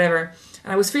coming out or whatever.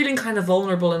 And I was feeling kind of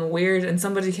vulnerable and weird, and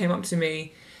somebody came up to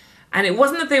me, and it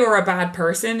wasn't that they were a bad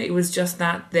person, it was just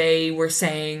that they were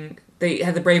saying, they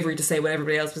had the bravery to say what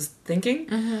everybody else was thinking.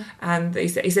 And they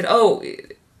said,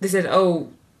 oh,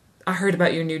 I heard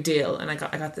about your new deal, and I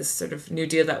got this sort of new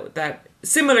deal that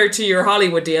similar to your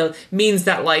Hollywood deal, means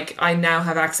that like I now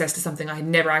have access to something I had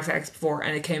never accessed before,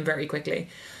 and it came very quickly.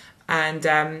 And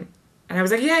I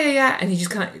was like, yeah. And he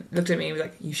just kind of looked at me and was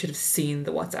like, you should have seen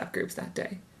the WhatsApp groups that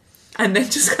day. And then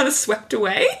just kind of swept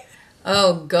away.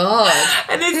 Oh, God.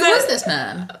 And Who was this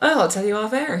man? Oh, I'll tell you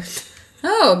off air.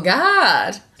 Oh,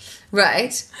 God.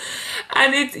 Right.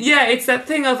 And it's that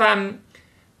thing of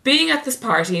being at this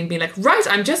party and being like, right,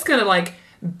 I'm just gonna like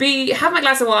have my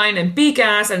glass of wine and be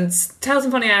gas and tell some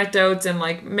funny anecdotes and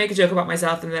like make a joke about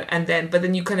myself, but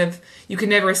then you can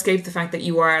never escape the fact that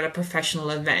you are at a professional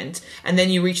event, and then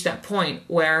you reach that point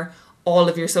where all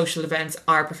of your social events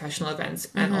are professional events,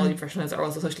 and all your professional events are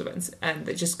also social events, and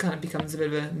it just kind of becomes a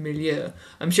bit of a milieu.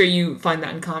 I'm sure you find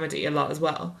that in comedy a lot as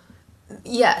well.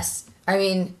 Yes. I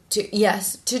mean, to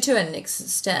an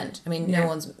extent. I mean, no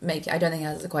one's making... I don't think it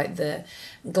has quite the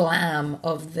glam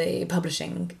of the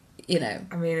publishing, you know.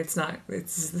 I mean, it's not...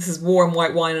 This is warm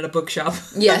white wine at a bookshop.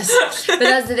 Yes. But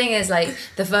that's the thing is, like,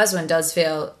 the first one does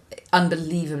feel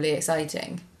unbelievably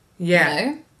exciting. Yeah. You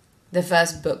know? The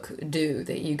first book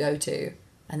that you go to,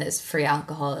 and there's free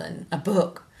alcohol and a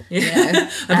book. Yeah. You know?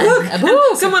 A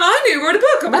book. Someone I knew wrote a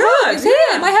book. Oh my God. It's here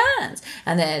in my hands.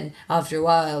 And then after a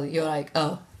while, you're like,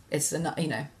 oh... It's, you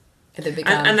know,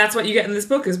 and that's what you get in this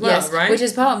book as well, yes, right? Which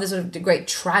is part of the sort of the great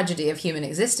tragedy of human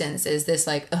existence, is this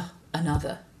like,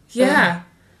 another.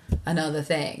 Another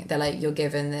thing. They're like, you're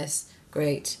given this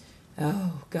great,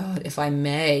 oh God, if I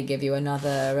may give you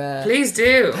another... Please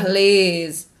do.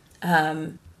 Please.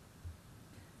 The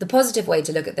positive way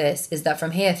to look at this is that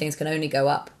from here things can only go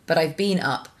up. But I've been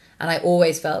up, and I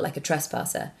always felt like a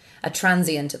trespasser, a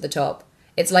transient at the top.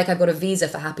 It's like I've got a visa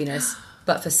for happiness...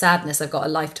 But for sadness, I've got a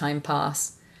lifetime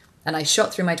pass. And I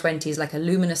shot through my 20s like a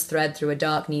luminous thread through a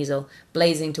dark needle,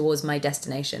 blazing towards my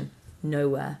destination.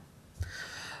 Nowhere.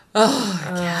 Oh,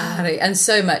 God. And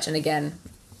so much. And again,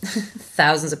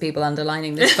 thousands of people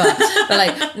underlining this part. But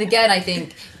like, again, I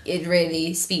think it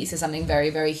really speaks to something very,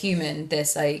 very human.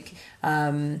 This like...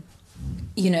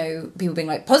 you know, people being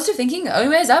like, positive thinking,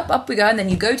 always up we go, and then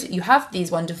you have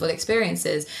these wonderful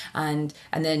experiences, and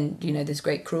then, you know, this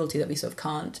great cruelty that we sort of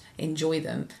can't enjoy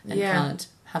them and can't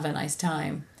have a nice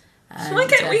time. And, why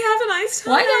can't we have a nice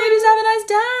time? Why can't we just have a nice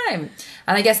time?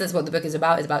 And I guess that's what the book is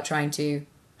about trying to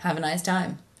have a nice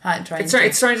time.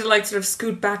 It's trying to like sort of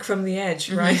scoot back from the edge,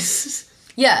 right?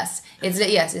 Yes,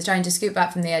 it's trying to scoot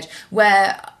back from the edge,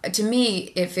 where to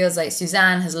me it feels like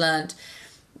Suzanne has learnt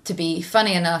to be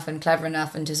funny enough and clever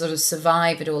enough and to sort of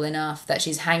survive it all enough that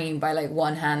she's hanging by like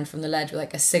one hand from the ledge with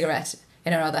like a cigarette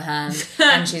in her other hand,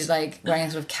 and she's like wearing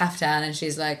a sort of caftan, and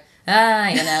she's like, you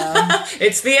know,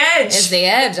 it's the edge. It's the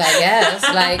edge, I guess.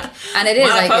 Like, and it is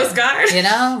like a postcard. You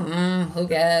know, who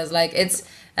cares? Like, it's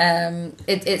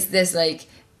this like,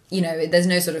 you know, there's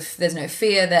no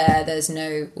fear there. There's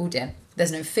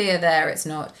no fear there. It's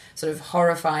not sort of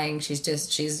horrifying. She's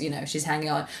hanging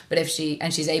on. But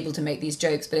she's able to make these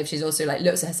jokes. But if she's also like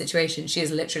looks at her situation, she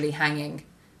is literally hanging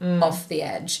off the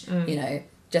edge. You know,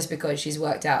 just because she's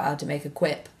worked out how to make a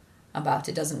quip about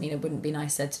it doesn't mean it wouldn't be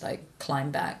nice to like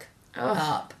climb back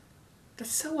up.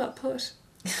 That's so well put.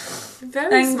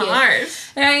 Very smart.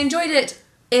 And I enjoyed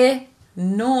it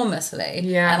enormously.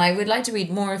 Yeah. And I would like to read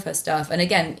more of her stuff. And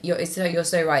again, you're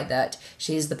so right that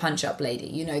she's the punch-up lady.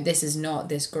 You know, this is not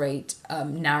this great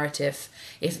narrative.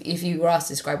 If you were asked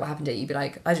to describe what happened to it, you'd be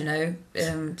like, I don't know,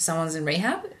 someone's in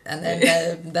rehab and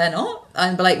then they're not.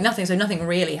 And but like nothing, so nothing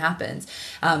really happens.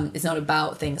 It's not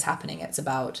about things happening, it's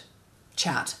about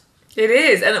chat. It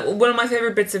is. And one of my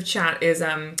favourite bits of chat is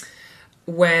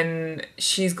when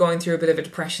she's going through a bit of a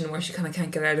depression where she kind of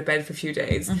can't get out of bed for a few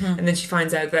days. And then she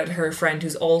finds out that her friend,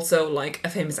 who's also like a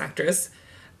famous actress,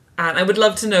 and I would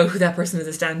love to know who that person is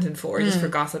a stand-in for, just for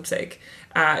gossip's sake.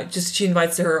 Just she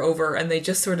invites her over and they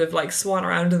just sort of like swan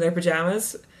around in their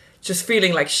pajamas, just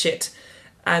feeling like shit.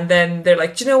 And then they're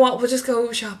like, do you know what? We'll just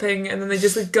go shopping. And then they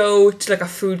just like go to like a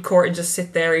food court and just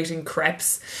sit there eating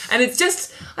crepes. And it's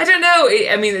just, I don't know.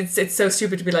 I mean, it's so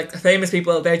stupid to be like, famous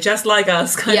people, they're just like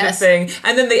us kind of thing.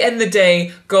 And then they end the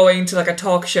day going to like a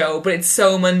talk show, but it's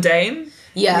so mundane.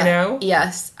 Yeah. You know?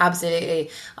 Yes,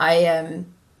 absolutely.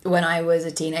 When I was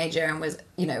a teenager and was,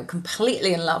 you know,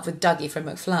 completely in love with Dougie from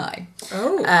McFly.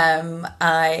 Oh.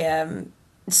 I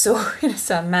saw in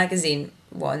some magazine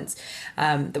once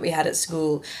that we had at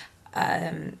school,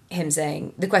 him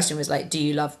saying, the question was like, do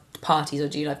you love parties or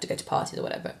do you love to go to parties or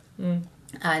whatever?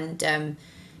 And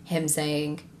him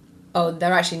saying, oh,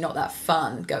 they're actually not that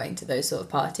fun going to those sort of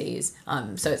parties,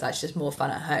 so it's actually just more fun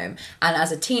at home. And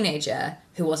as a teenager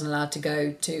who wasn't allowed to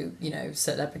go to, you know,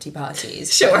 celebrity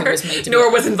parties, sure,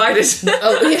 nor was invited.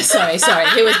 Oh yeah, sorry,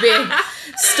 who was being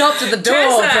stopped at the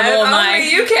door from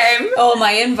all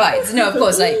my invites. No, of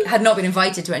course, like had not been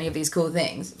invited to any of these cool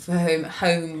things. For whom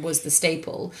home was the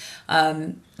staple.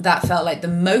 That felt like the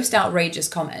most outrageous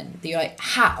comment. That you're like,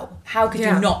 how could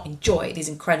you not enjoy these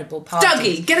incredible parties?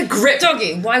 Dougie, get a grip.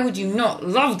 Dougie, why would you not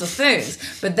love the things?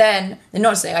 But then, and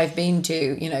not to say I've been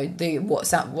to, you know,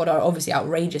 what are obviously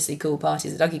outrageously cool parties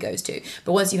that Dougie goes to,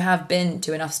 but once you have been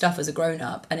to enough stuff as a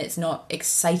grown-up and it's not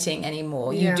exciting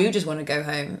anymore, you do just want to go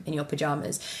home in your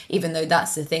pajamas, even though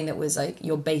that's the thing that was like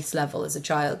your base level as a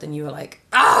child, and you were like,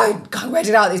 I can't wait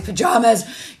to get out of these pajamas,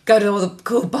 go to all the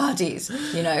cool parties,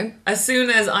 you know? As soon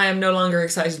as I am no longer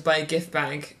excited by a gift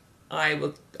bag,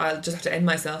 I'll just have to end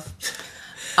myself.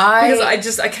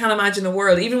 Because I can't imagine a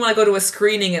world, even when I go to a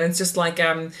screening and it's just like,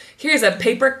 here's a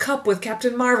paper cup with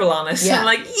Captain Marvel on it. Yeah. I'm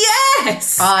like,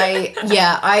 yes! I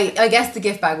guess the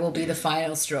gift bag will be the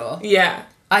final straw. Yeah.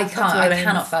 I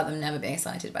cannot fathom never being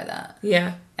excited by that.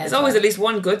 Yeah. There's always at least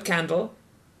one good candle.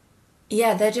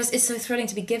 Yeah, it's so thrilling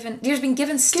to be given, you've just been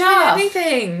given stuff.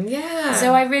 Anything, yeah.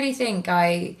 So I really think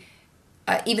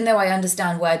even though I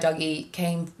understand where Dougie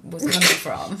was coming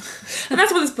from. And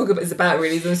that's what this book is about,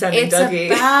 really, is understanding Dougie.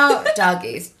 It's about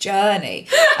Dougie's journey.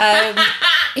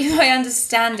 If I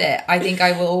understand it, I think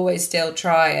I will always still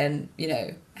try and, you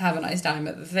know, have a nice time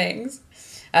at the things.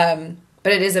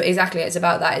 But it is exactly, it's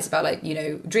about that. It's about, like, you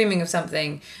know, dreaming of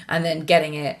something and then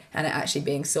getting it and it actually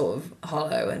being sort of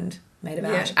hollow and made of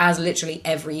ash, as literally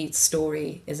every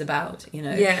story is about, you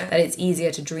know, that it's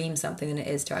easier to dream something than it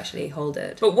is to actually hold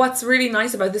it. But what's really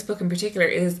nice about this book in particular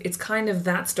is it's kind of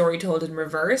that story told in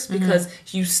reverse, because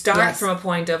you start from a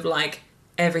point of like,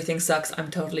 everything sucks, I'm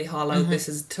totally hollow, this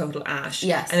is total ash.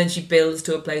 Yes. And then she builds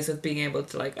to a place of being able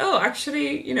to like, oh,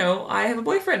 actually, you know, I have a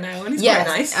boyfriend now and he's quite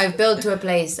nice. I've built to a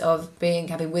place of being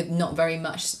happy with not very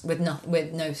much, with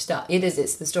no stuff.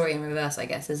 It's the story in reverse, I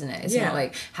guess, isn't it? It's not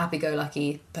like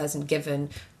happy-go-lucky person given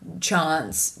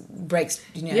chance breaks,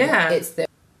 you know. Yeah. It's the...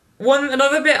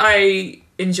 Another bit I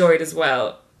enjoyed as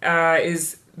well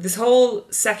is this whole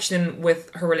section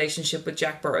with her relationship with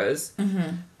Jack Burrows.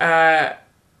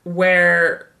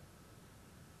 Where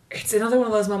it's another one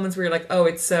of those moments where you're like, oh,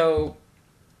 it's so,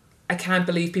 I can't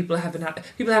believe people have been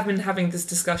having this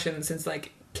discussion since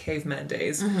like caveman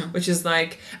days, which is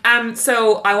like,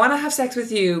 so I want to have sex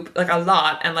with you like a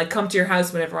lot and like come to your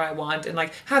house whenever I want and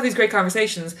like have these great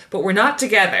conversations, but we're not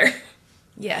together.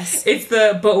 Yes. It's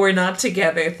the but we're not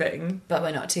together thing. But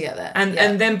we're not together.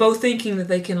 And then both thinking that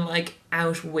they can like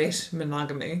outwit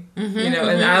monogamy, you know,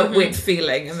 and outwit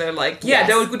feeling, and they're like,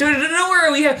 don't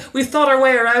worry, we thought our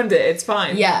way around it, it's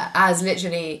fine. Yeah, as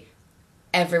literally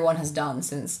everyone has done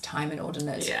since time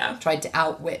inordinate. Yeah. Tried to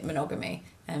outwit monogamy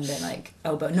and been like,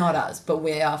 oh, but not us, but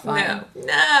we are fine. No,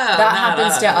 that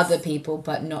happens to other people,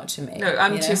 but not to me. No,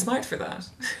 I'm too smart for that.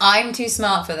 I'm too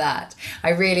smart for that.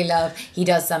 I really love, he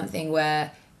does something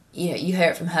where, you know, you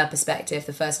hear it from her perspective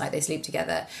the first night they sleep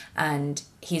together, and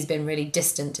he's been really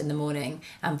distant in the morning,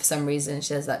 and for some reason she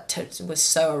says that was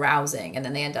so arousing, and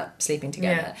then they end up sleeping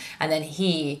together. And then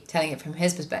he, telling it from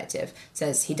his perspective,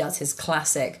 says he does his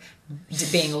classic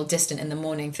being all distant in the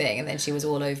morning thing, and then she was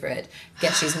all over it.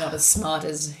 Guess she's not as smart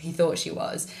as he thought she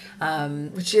was.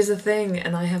 Which is a thing,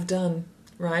 and I have done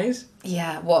right?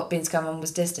 Yeah, what Beans Cameron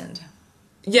was distant.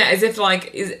 Yeah, as if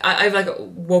like I've like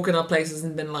woken up places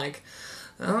and been like,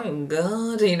 oh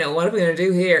god, you know, what are we gonna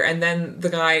do here? And then the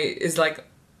guy is like,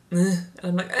 and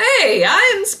I'm like, hey,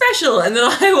 I'm special, and then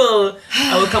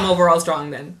I will come over all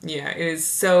strong. Then yeah, it is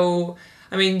so.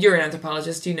 I mean, you're an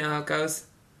anthropologist, you know how it goes.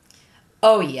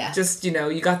 Oh yeah, Just, you know,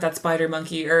 you got that spider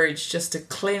monkey urge just to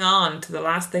cling on to the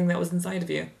last thing that was inside of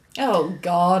you. oh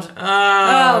god.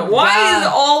 Why is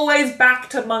it always back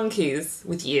to monkeys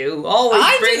with you? Always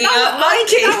bringing up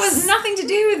monkeys. That was nothing to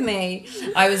do with me.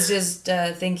 I was just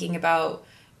thinking about,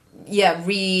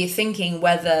 rethinking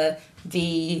whether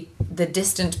the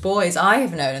distant boys I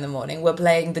have known in the morning were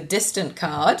playing the distant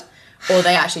card, or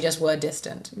they actually just were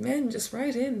distant. Men, just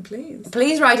write in, please.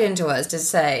 Please write into us to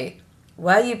say,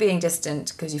 were you being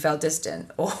distant because you felt distant,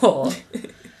 or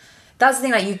that's the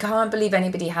thing. Like, you can't believe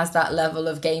anybody has that level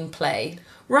of gameplay.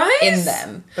 Right? In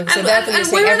them. And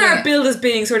women are billed as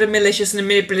being sort of malicious and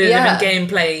manipulative in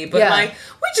gameplay, but like,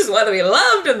 we just want to be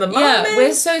loved in the moment. Yeah,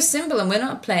 we're so simple and we're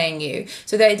not playing you.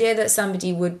 So the idea that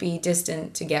somebody would be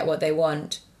distant to get what they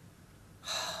want,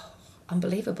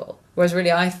 unbelievable. Whereas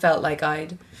really I felt like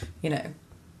I'd,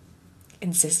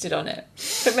 insisted on it.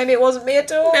 But maybe it wasn't me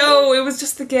at all. No, it was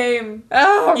just the game.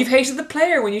 Oh. You've hated the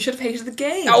player when you should have hated the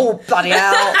game. Oh, bloody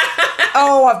hell.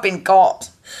 Oh, I've been got.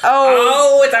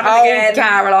 Oh, it's happened again.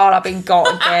 Caroline, I've been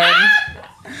got again.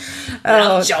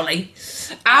 Oh, jolly.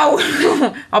 Ow.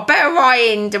 I better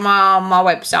write into my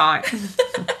website.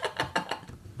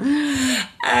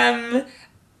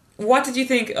 What did you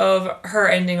think of her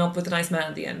ending up with a nice man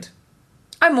at the end?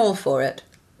 I'm all for it.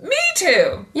 Me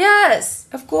too. Yes,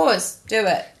 of course. Do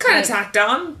it. Kind of tacked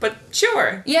on, but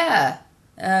sure. Yeah.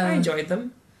 I enjoyed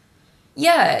them.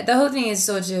 Yeah, the whole thing is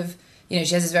sort of, she has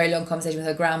this very long conversation with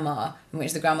her grandma, in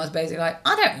which the grandma's basically like,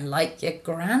 I don't like your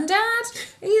granddad.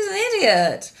 He's an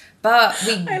idiot. But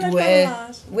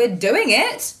we're doing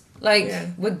it. Like,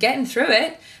 we're getting through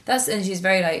it. And she's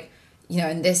very like,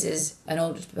 and this is an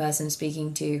older person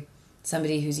speaking to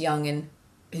somebody who's young and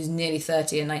who's nearly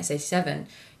 30 in 1987,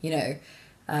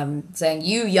 saying,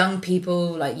 you young people,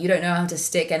 like, you don't know how to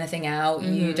stick anything out,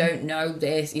 you don't know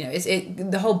this,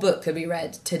 the whole book could be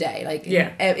read today, like,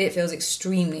 it feels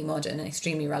extremely modern and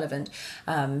extremely relevant,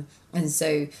 and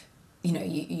so,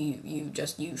 you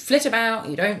flit about,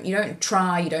 you don't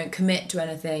try, you don't commit to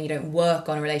anything, you don't work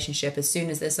on a relationship. As soon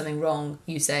as there's something wrong,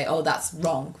 you say, oh, that's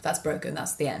wrong, that's broken,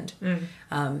 that's the end.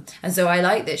 And so I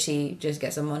like that she just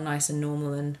gets someone nice and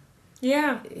normal and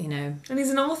and he's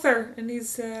an author, and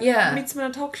he's meets him on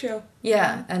a talk show.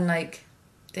 And like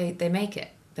they make it.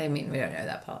 We don't know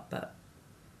that part, but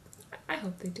I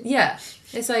hope they do. Yeah,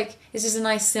 it's just a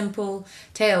nice simple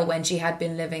tale when she had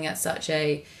been living at such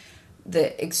the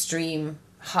extreme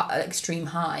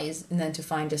highs, and then to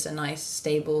find just a nice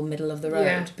stable middle of the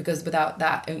road. Because without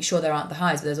that, I mean, sure there aren't the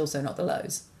highs, but there's also not the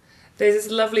lows. There's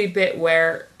this lovely bit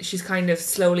where she's kind of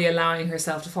slowly allowing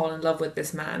herself to fall in love with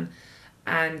this man.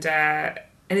 And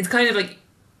it's kind of like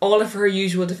all of her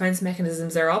usual defense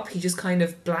mechanisms are up. He just kind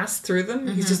of blasts through them.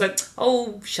 He's just like,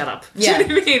 oh, shut up. Do you know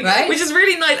what I mean? Right? Which is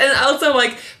really nice. And also,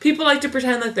 like, people like to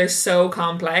pretend like they're so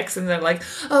complex and they're like,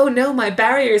 oh no, my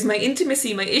barriers, my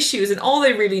intimacy, my issues, and all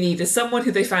they really need is someone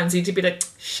who they fancy to be like,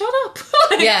 shut up.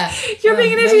 Like, you're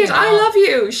being an idiot. I love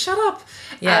you. Shut up.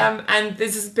 And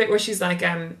there's this bit where she's like,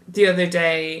 the other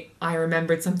day I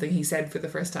remembered something he said for the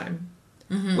first time.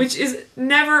 Which is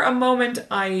never a moment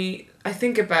I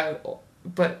think about,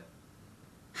 but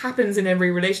happens in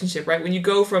every relationship, right? When you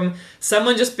go from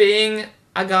someone just being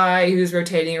a guy who's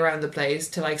rotating around the place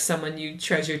to like someone you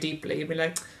treasure deeply, you'd be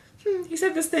like, he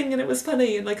said this thing and it was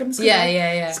funny, and like I'm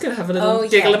just gonna have a little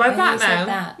giggle about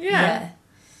that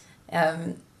now.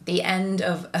 The end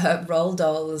of Roald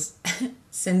Dahl's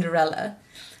Cinderella.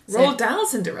 Roald Dahl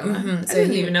Cinderella. I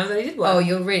didn't even know that he did one. Oh,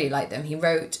 you'll really like them. He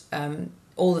wrote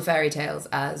all the fairy tales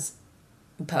as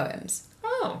poems.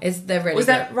 Oh. They're really Was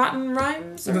good. that Rotten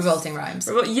Rhymes? Revolting Rhymes.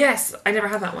 Yes, I never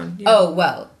had that one. Yeah. Oh,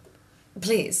 well,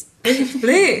 please.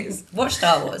 Please. Watch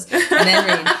Star Wars. And then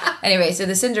read. Anyway, so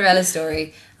the Cinderella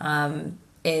story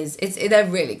they're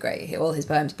really great, all his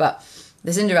poems, but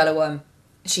the Cinderella one,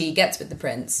 she gets with the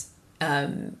prince.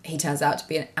 He turns out to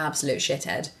be an absolute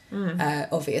shithead.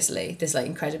 Obviously. This like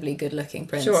incredibly good looking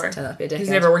prince turns out to be a dickhead. He's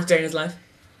never worked a day in his life.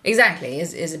 Exactly,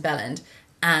 is a bellend.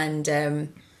 And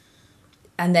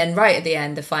then right at the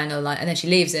end, the final line, and then she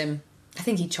leaves him. I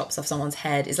think he chops off someone's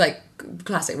head. It's like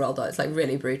classic Roald Dahl. It's like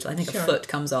really brutal. I think a foot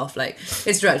comes off. Like,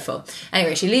 it's dreadful.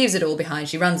 Anyway, she leaves it all behind.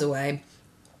 She runs away.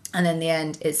 And then in the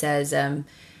end, it says,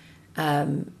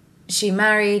 she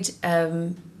married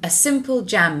a simple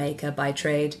jam maker by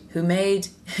trade who made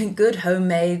good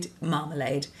homemade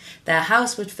marmalade. Their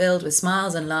house was filled with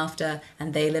smiles and laughter,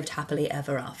 and they lived happily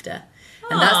ever after.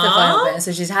 And that's the final bit.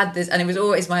 So she's had this, and it was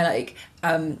always my like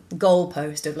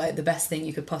goalpost of like the best thing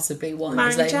you could possibly want. Marry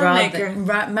was like a jam maker.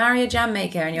 Marry a jam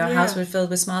maker, and your house was filled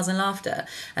with smiles and laughter.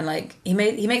 And like he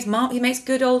makes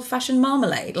good old fashioned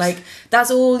marmalade. Like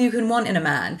that's all you can want in a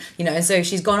man, you know. And so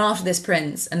she's gone after this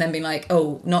prince, and then been like,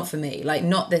 oh, not for me. Like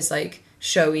not this like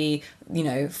showy, you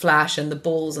know, flash and the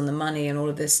balls and the money and all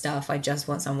of this stuff. I just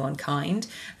want someone kind,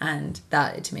 and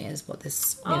that to me is what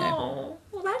this, you know.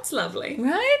 Well, that's lovely.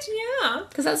 Right? Yeah.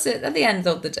 Because that's it. At the end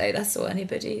of the day, that's all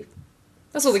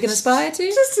we can aspire to.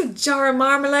 Just a jar of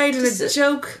marmalade and a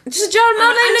joke. Just a jar of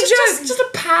marmalade and a joke. Just a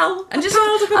pal. And just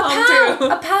pal to belong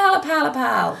to. A pal.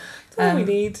 That's all we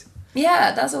need.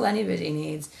 Yeah, that's all anybody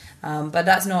needs. But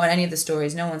that's not in any of the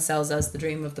stories. No one sells us the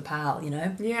dream of the pal, you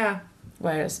know? Yeah.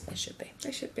 Whereas it should be.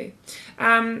 They should be.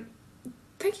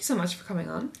 Thank you so much for coming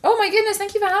on. Oh my goodness,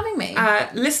 thank you for having me.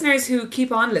 Listeners who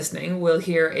keep on listening will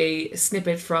hear a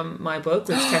snippet from my book,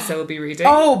 which Tessa will be reading.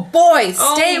 Oh boy,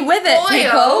 stay with it,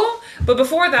 people. But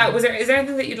before that, is there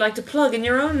anything that you'd like to plug in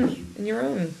your own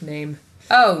name?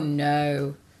 Oh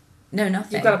no,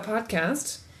 nothing. You've got a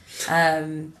podcast.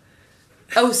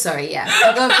 Oh sorry, yeah,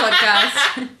 I've got a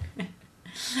podcast.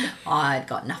 I've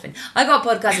got nothing. I got a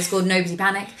podcast. It's called Nobody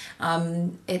Panic.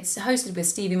 It's hosted with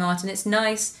Stevie Martin. It's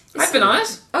nice. I've been on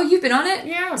it. Oh, you've been on it?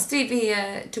 Yeah. Stevie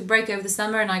took a break over the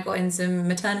summer, and I got in some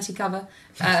maternity cover,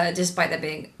 despite there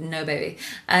being no baby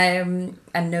and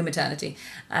no maternity.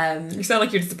 You sound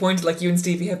like you're disappointed. Like you and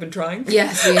Stevie have been trying.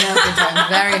 Yes, we have been trying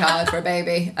very hard for a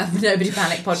baby. A Nobody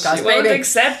Panic podcast. She won't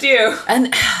accept you.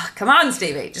 And come on,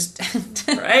 Stevie, just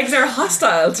her eggs are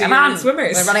hostile to you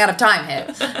swimmers. We're running out of time here.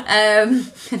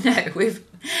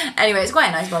 Anyway, it's quite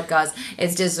a nice podcast.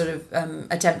 It's just sort of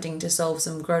attempting to solve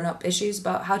some grown-up issues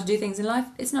about how to do things in life.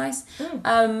 It's nice.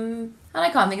 And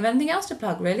I can't think of anything else to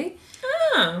plug, really.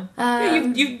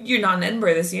 You're not in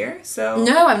Edinburgh this year, so...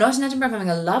 No, I'm not in Edinburgh. I'm having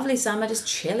a lovely summer, just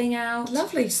chilling out.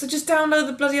 Lovely. So just download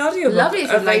the bloody audiobook. Lovely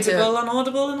if you'd like to. Available on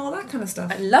Audible and all that kind of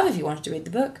stuff. I'd love if you wanted to read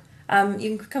the book.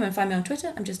 You can come and find me on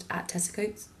Twitter. I'm just at Tessa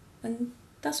Coates. And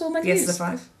that's all my views. Yes, the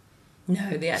 5?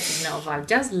 No, the S is not a 5.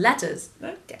 Just letters.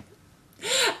 Okay.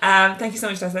 Thank you so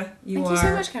much, Tessa. Thank you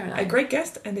so much, Caroline. A great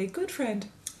guest and a good friend.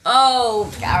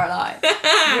 Oh, Caroline.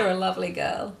 You're a lovely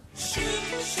girl.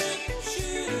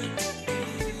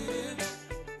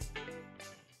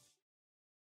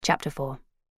 Chapter 4.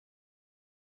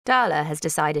 Darla has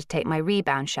decided to take my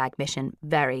rebound shag mission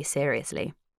very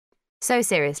seriously. So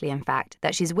seriously, in fact,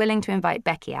 that she's willing to invite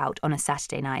Becky out on a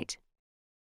Saturday night.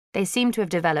 They seem to have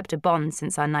developed a bond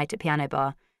since our night at Piano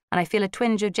Bar, and I feel a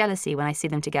twinge of jealousy when I see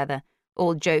them together,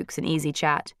 all jokes and easy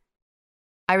chat.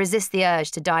 I resist the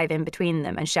urge to dive in between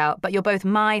them and shout, "But you're both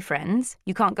my friends.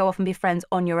 You can't go off and be friends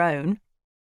on your own."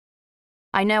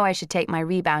 I know I should take my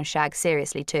rebound shag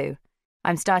seriously too.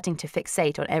 I'm starting to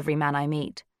fixate on every man I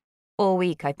meet. All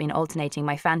week I've been alternating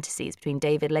my fantasies between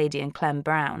David Lady and Clem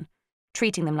Brown,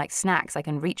 treating them like snacks I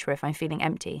can reach for if I'm feeling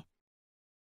empty.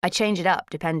 I change it up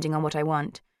depending on what I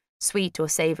want, sweet or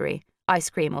savoury, ice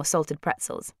cream or salted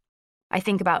pretzels. I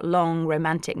think about long,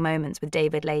 romantic moments with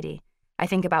David Lady. I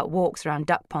think about walks around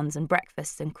duck ponds and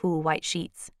breakfasts and cool white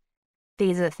sheets.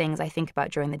 These are the things I think about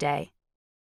during the day.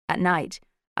 At night,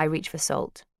 I reach for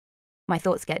salt. My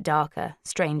thoughts get darker,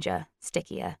 stranger,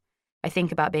 stickier. I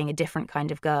think about being a different kind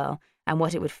of girl and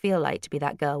what it would feel like to be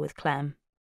that girl with Clem.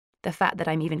 The fact that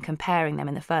I'm even comparing them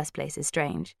in the first place is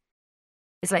strange.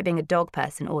 It's like being a dog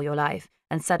person all your life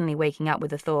and suddenly waking up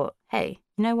with the thought, hey,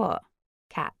 you know what?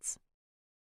 Cats.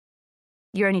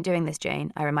 You're only doing this,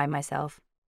 Jane, I remind myself,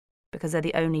 because they're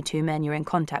the only two men you're in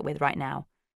contact with right now.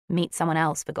 Meet someone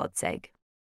else, for God's sake.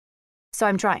 So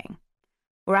I'm trying.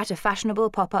 We're at a fashionable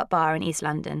pop-up bar in East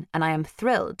London, and I am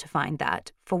thrilled to find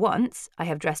that, for once, I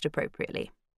have dressed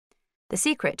appropriately. The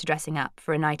secret to dressing up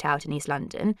for a night out in East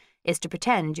London is to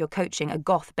pretend you're coaching a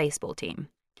goth baseball team.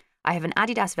 I have an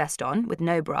Adidas vest on with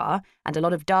no bra and a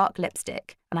lot of dark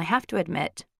lipstick, and I have to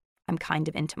admit, I'm kind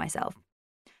of into myself.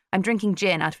 I'm drinking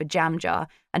gin out of a jam jar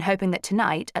and hoping that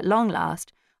tonight, at long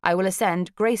last, I will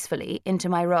ascend gracefully into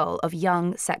my role of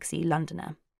young, sexy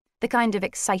Londoner. The kind of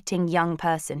exciting young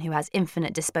person who has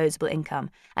infinite disposable income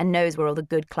and knows where all the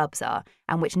good clubs are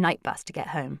and which night bus to get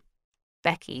home.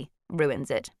 Becky ruins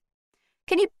it.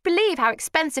 Can you believe how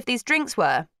expensive these drinks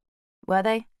were? Were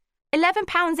they?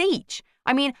 £11 each.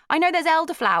 I mean, I know there's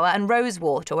elderflower and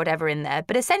rosewater or whatever in there,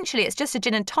 but essentially it's just a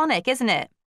gin and tonic, isn't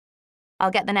it? I'll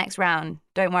get the next round,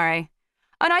 don't worry.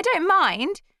 And I don't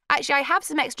mind. Actually, I have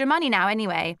some extra money now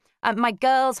anyway. My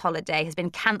girls' holiday has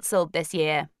been cancelled this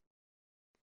year.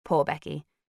 Poor Becky.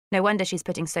 No wonder she's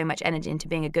putting so much energy into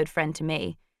being a good friend to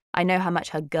me. I know how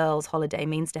much her girls' holiday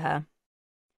means to her.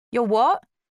 Your what?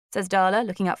 Says Darla,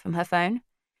 looking up from her phone.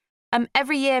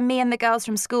 Every year me and the girls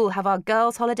from school have our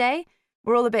girls' holiday.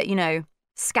 We're all a bit,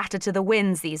 scattered to the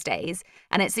winds these days,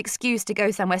 and it's an excuse to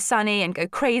go somewhere sunny and go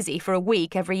crazy for a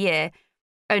week every year.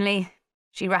 Only,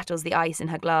 she rattles the ice in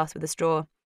her glass with a straw.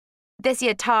 This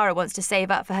year Tara wants to save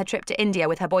up for her trip to India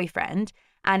with her boyfriend,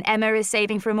 and Emma is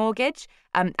saving for a mortgage,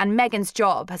 and Megan's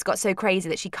job has got so crazy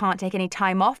that she can't take any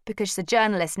time off because she's a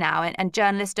journalist now, and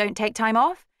journalists don't take time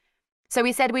off. So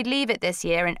we said we'd leave it this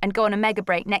year and go on a mega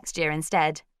break next year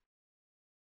instead.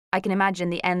 I can imagine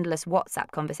the endless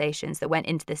WhatsApp conversations that went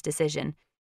into this decision.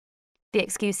 The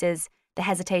excuses, the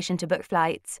hesitation to book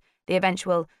flights, the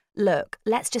eventual, look,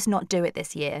 let's just not do it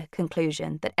this year,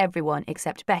 conclusion that everyone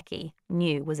except Becky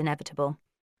knew was inevitable.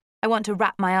 I want to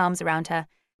wrap my arms around her,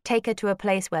 take her to a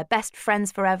place where best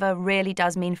friends forever really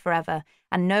does mean forever,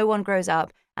 and no one grows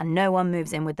up and no one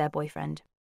moves in with their boyfriend.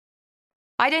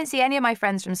 I don't see any of my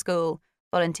friends from school,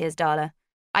 volunteers Darla.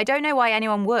 I don't know why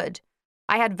anyone would.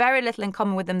 I had very little in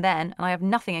common with them then, and I have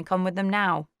nothing in common with them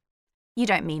now. You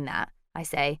don't mean that, I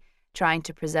say, trying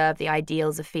to preserve the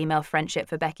ideals of female friendship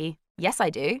for Becky. Yes, I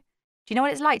do. Do you know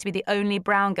what it's like to be the only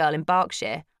brown girl in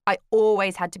Berkshire? I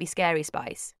always had to be Scary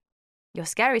Spice. You're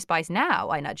Scary Spice now,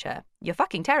 I nudge her. You're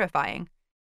fucking terrifying.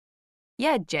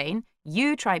 Yeah, Jane,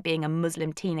 you try being a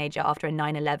Muslim teenager after a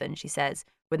 9/11, she says,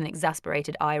 with an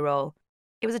exasperated eye roll.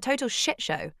 It was a total shit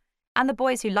show, and the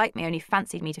boys who liked me only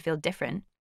fancied me to feel different.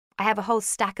 I have a whole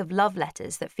stack of love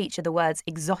letters that feature the words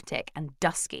exotic and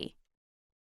dusky.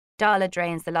 Darla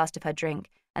drains the last of her drink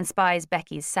and spies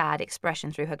Becky's sad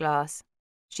expression through her glass.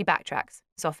 She backtracks,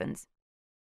 softens.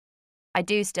 I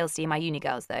do still see my uni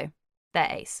girls, though. They're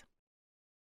ace.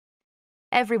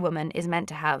 Every woman is meant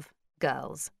to have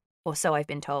girls, or so I've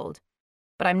been told,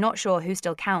 but I'm not sure who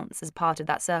still counts as part of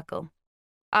that circle.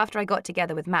 After I got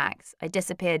together with Max, I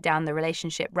disappeared down the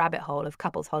relationship rabbit hole of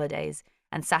couples holidays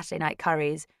and Saturday night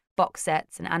curries, box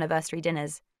sets and anniversary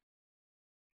dinners.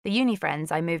 The uni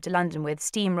friends I moved to London with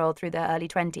steamrolled through their early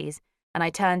 20s, and I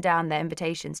turned down their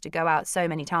invitations to go out so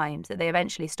many times that they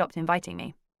eventually stopped inviting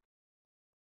me.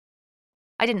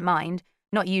 I didn't mind,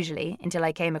 not usually, until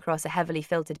I came across a heavily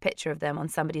filtered picture of them on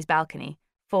somebody's balcony,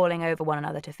 falling over one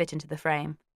another to fit into the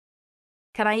frame.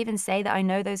 Can I even say that I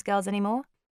know those girls anymore?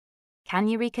 Can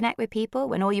you reconnect with people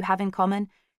when all you have in common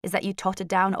is that you tottered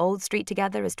down Old Street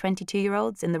together as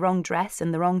 22-year-olds in the wrong dress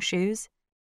and the wrong shoes?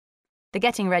 The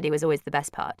getting ready was always the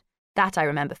best part. That I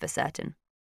remember for certain.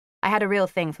 I had a real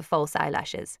thing for false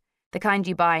eyelashes, the kind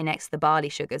you buy next to the barley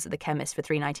sugars at the chemist for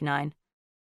 $3.99.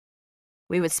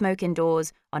 We would smoke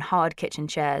indoors on hard kitchen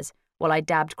chairs while I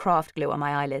dabbed craft glue on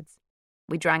my eyelids.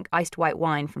 We drank iced white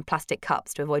wine from plastic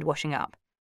cups to avoid washing up.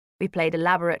 We played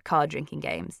elaborate card-drinking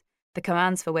games, the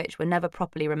commands for which were never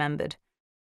properly remembered.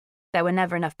 There were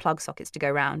never enough plug sockets to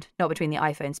go round, not between the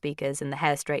iPhone speakers and the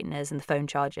hair straighteners and the phone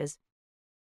chargers.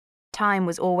 Time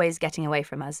was always getting away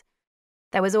from us.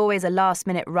 There was always a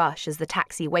last-minute rush as the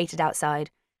taxi waited outside,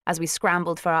 as we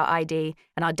scrambled for our ID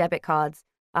and our debit cards,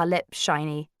 our lips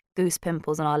shiny, goose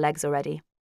pimples on our legs already.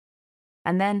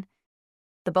 And then,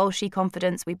 the bolshy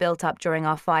confidence we built up during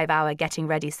our 5-hour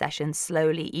getting-ready session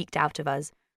slowly eked out of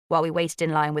us, while we waited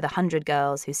in line with 100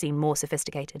 girls who seemed more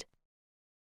sophisticated.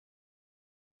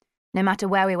 No matter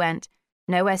where we went,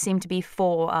 nowhere seemed to be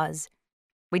for us.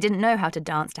 We didn't know how to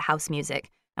dance to house music,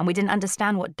 and we didn't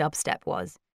understand what dubstep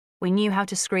was. We knew how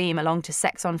to scream along to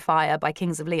Sex on Fire by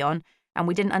Kings of Leon, and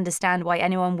we didn't understand why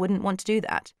anyone wouldn't want to do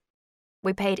that.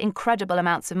 We paid incredible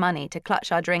amounts of money to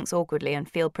clutch our drinks awkwardly and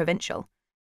feel provincial.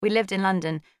 We lived in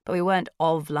London, but we weren't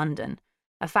of London,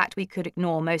 a fact we could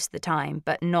ignore most of the time,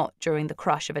 but not during the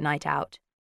crush of a night out.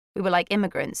 We were like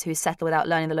immigrants who settle without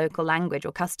learning the local language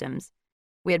or customs.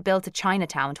 We had built a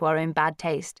Chinatown to our own bad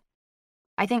taste.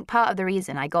 I think part of the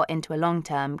reason I got into a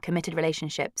long-term, committed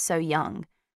relationship so young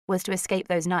was to escape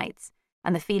those nights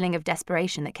and the feeling of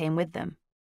desperation that came with them.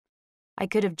 I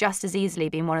could have just as easily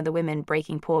been one of the women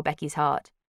breaking poor Becky's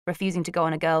heart, refusing to go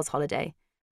on a girls' holiday,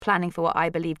 planning for what I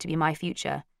believed to be my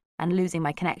future, and losing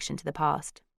my connection to the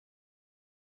past.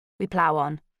 We plough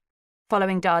on,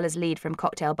 following Darla's lead from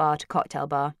cocktail bar to cocktail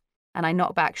bar, and I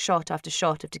knock back shot after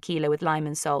shot of tequila with lime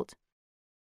and salt.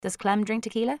 Does Clem drink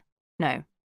tequila? No.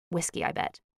 Whiskey, I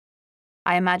bet.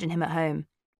 I imagine him at home,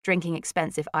 drinking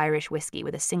expensive Irish whiskey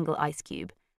with a single ice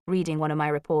cube, reading one of my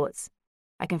reports.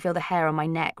 I can feel the hair on my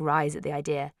neck rise at the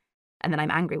idea, and then I'm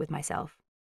angry with myself.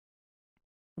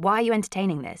 Why are you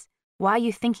entertaining this? Why are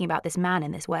you thinking about this man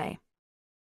in this way?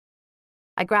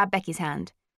 I grab Becky's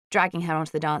hand, dragging her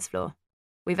onto the dance floor.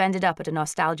 We've ended up at a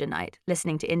nostalgia night,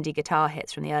 listening to indie guitar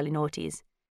hits from the early noughties.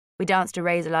 We dance to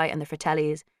Razorlight and the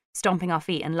Fratellis, stomping our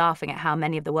feet and laughing at how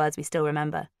many of the words we still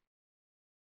remember.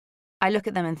 I look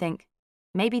at them and think,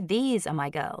 maybe these are my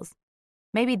girls.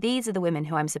 Maybe these are the women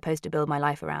who I'm supposed to build my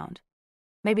life around.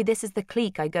 Maybe this is the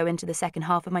clique I go into the second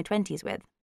half of my 20s with.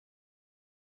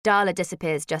 Darla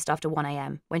disappears just after 1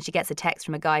 a.m. when she gets a text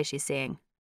from a guy she's seeing.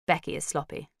 Becky is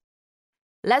sloppy.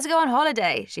 "Let's go on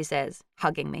holiday," she says,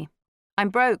 hugging me. "I'm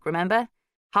broke, remember?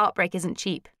 Heartbreak isn't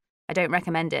cheap. I don't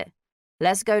recommend it.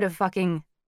 Let's go to fucking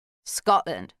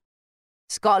Scotland.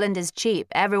 Scotland is cheap.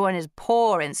 Everyone is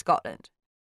poor in Scotland."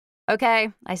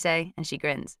 "Okay," I say, and she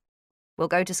grins. "We'll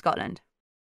go to Scotland."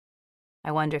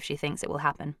 I wonder if she thinks it will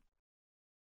happen.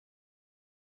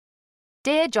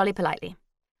 Dear Jolly Politely,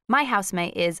 my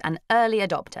housemate is an early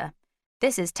adopter.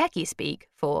 This is techie speak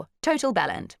for total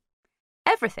bellend.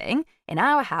 Everything in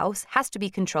our house has to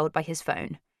be controlled by his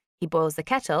phone. He boils the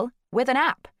kettle with an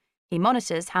app. He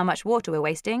monitors how much water we're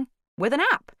wasting with an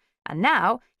app. And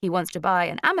now he wants to buy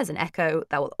an Amazon Echo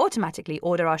that will automatically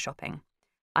order our shopping.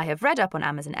 I have read up on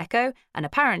Amazon Echo, and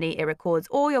apparently it records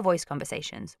all your voice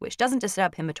conversations, which doesn't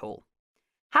disturb him at all.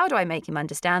 How do I make him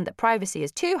understand that privacy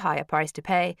is too high a price to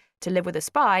pay to live with a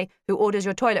spy who orders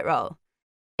your toilet roll?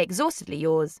 Exhaustedly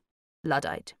yours,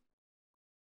 Luddite.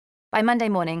 By Monday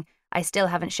morning, I still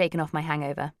haven't shaken off my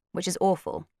hangover, which is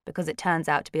awful because it turns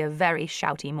out to be a very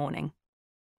shouty morning.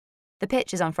 The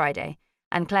pitch is on Friday,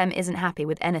 and Clem isn't happy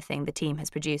with anything the team has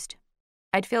produced.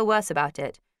 I'd feel worse about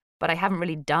it, but I haven't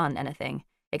really done anything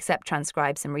except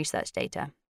transcribe some research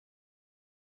data.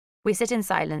 We sit in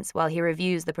silence while he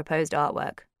reviews the proposed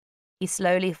artwork. He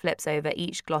slowly flips over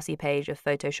each glossy page of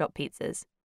Photoshop pizzas.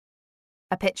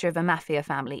 A picture of a mafia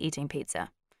family eating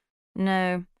pizza.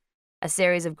 No. A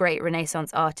series of great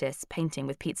Renaissance artists painting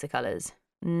with pizza colours.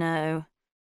 No.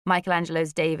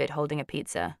 Michelangelo's David holding a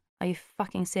pizza. Are you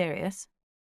fucking serious?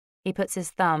 He puts his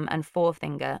thumb and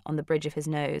forefinger on the bridge of his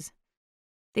nose.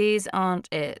 These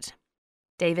aren't it.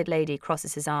 David Lady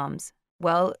crosses his arms.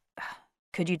 Well,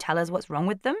 could you tell us what's wrong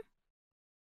with them?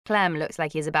 Clem looks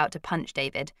like he is about to punch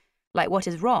David, like what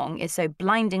is wrong is so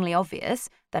blindingly obvious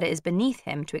that it is beneath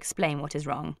him to explain what is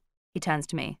wrong. He turns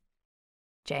to me.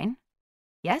 "Jane?"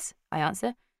 "Yes," I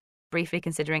answer, briefly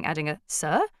considering adding a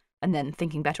 "sir," and then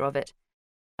thinking better of it.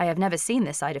 I have never seen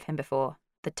this side of him before,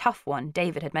 the tough one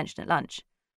David had mentioned at lunch.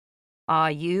 "Are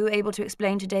you able to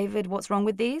explain to David what's wrong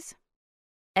with these?"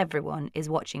 Everyone is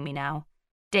watching me now,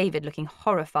 David looking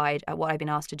horrified at what I've been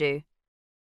asked to do.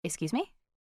 "Excuse me?"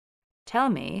 "Tell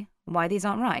me why these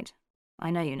aren't right.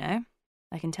 I know you know.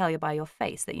 I can tell you by your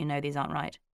face that you know these aren't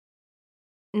right."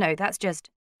 "No, that's just,"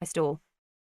 I stall,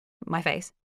 "my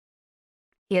face."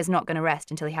 He is not going to rest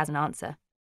until he has an answer,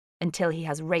 until he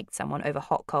has raked someone over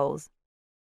hot coals.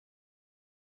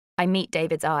 I meet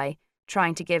David's eye,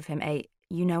 trying to give him a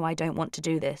 "you know I don't want to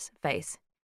do this" face.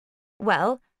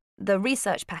 "Well, the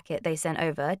research packet they sent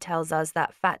over tells us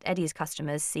that Fat Eddie's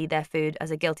customers see their food as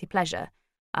a guilty pleasure,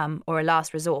 or a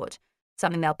last resort,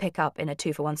 something they'll pick up in a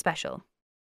 2-for-1 special."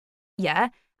 "Yeah,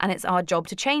 and it's our job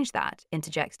to change that,"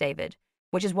 interjects David,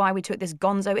 "which is why we took this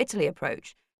Gonzo Italy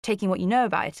approach, taking what you know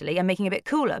about Italy and making it a bit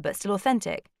cooler but still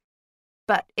authentic."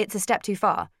 "But it's a step too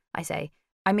far," I say.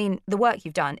 "I mean, the work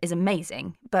you've done is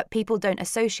amazing, but people don't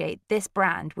associate this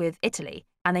brand with Italy,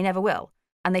 and they never will,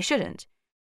 and they shouldn't.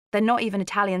 They're not even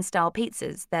Italian-style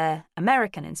pizzas, they're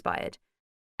American-inspired.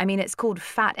 I mean, it's called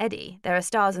Fat Eddie. There are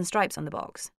stars and stripes on the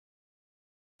box."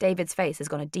 David's face has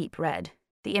gone a deep red.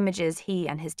 The images he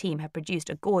and his team have produced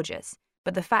are gorgeous,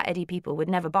 but the Fat Eddie people would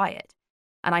never buy it.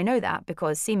 And I know that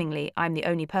because seemingly I'm the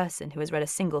only person who has read a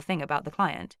single thing about the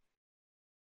client.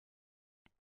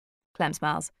 Clem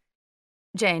smiles.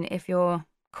 "Jane, if you're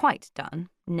quite done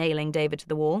nailing David to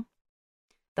the wall."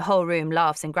 The whole room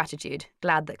laughs in gratitude,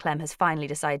 glad that Clem has finally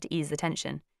decided to ease the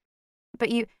tension. "But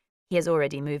you—" He has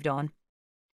already moved on.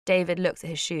 David looks at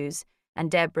his shoes, and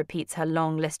Deb repeats her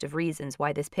long list of reasons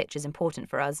why this pitch is important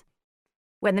for us.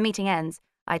 When the meeting ends,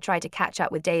 I try to catch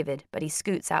up with David, but he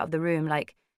scoots out of the room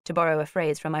like, to borrow a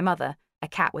phrase from my mother, a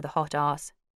cat with a hot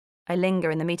arse. I linger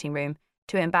in the meeting room,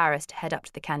 too embarrassed to head up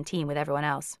to the canteen with everyone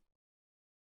else.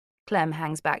 Clem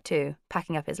hangs back too,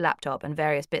 packing up his laptop and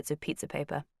various bits of pizza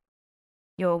paper.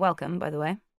 "You're welcome, by the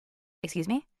way." "Excuse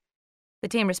me?" "The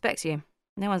team respects you.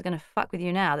 No one's going to fuck with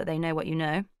you now that they know what you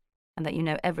know, and that you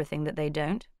know everything that they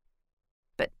don't."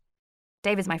 "But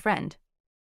David's my friend."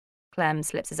 Clem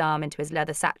slips his arm into his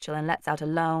leather satchel and lets out a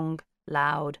long,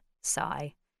 loud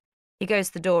sigh. He goes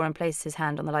to the door and places his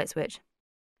hand on the light switch.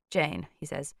 "Jane," he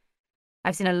says,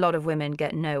 "I've seen a lot of women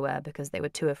get nowhere because they were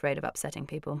too afraid of upsetting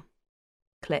people."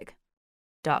 Click.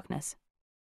 darkness.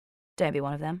 Don't be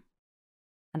one of them.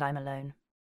 And I'm alone.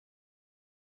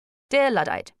 Dear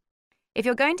Luddite, if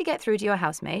you're going to get through to your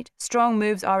housemate, strong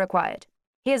moves are required.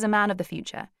 Here's a man of the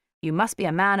future. You must be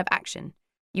a man of action.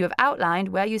 You have outlined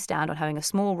where you stand on having a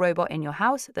small robot in your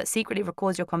house that secretly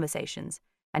records your conversations.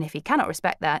 And if he cannot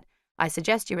respect that, I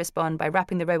suggest you respond by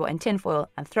wrapping the robot in tinfoil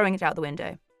and throwing it out the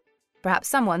window. Perhaps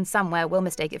someone somewhere will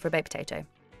mistake it for a baked potato.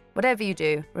 Whatever you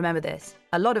do, remember this.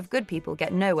 A lot of good people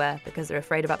get nowhere because they're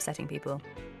afraid of upsetting people.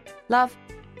 Love,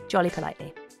 Jolly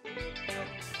Politely.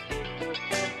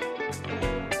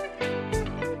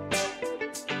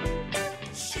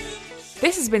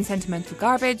 This has been Sentimental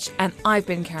Garbage, and I've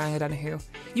been Caroline O'Donoghue.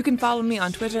 You can follow me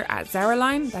on Twitter at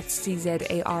Zaraline, that's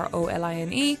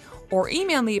CZAROLINE, or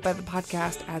email me about the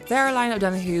podcast at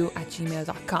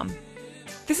zaralineodonoghue@gmail.com.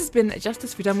 This has been a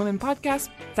Justice for Dumb Women podcast.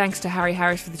 Thanks to Harry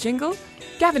Harris for the jingle,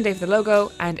 Gavin Day for the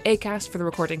logo, and Acast for the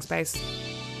recording space.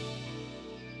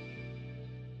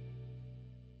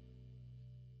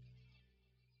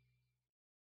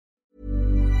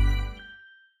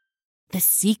 The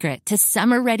secret to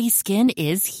summer-ready skin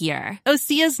is here.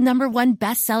 Osea's #1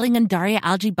 best-selling Undaria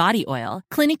Algae Body Oil,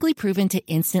 clinically proven to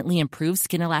instantly improve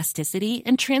skin elasticity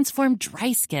and transform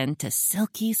dry skin to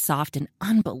silky, soft, and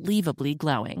unbelievably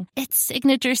glowing. Its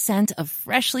signature scent of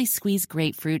freshly squeezed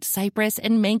grapefruit, cypress,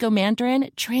 and mango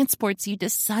mandarin transports you to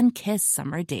sun-kissed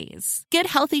summer days. Get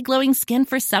healthy, glowing skin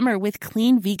for summer with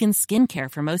clean, vegan skincare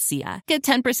from Osea. Get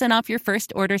 10% off your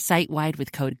first order site-wide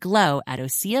with code GLOW at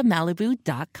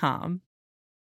OseaMalibu.com.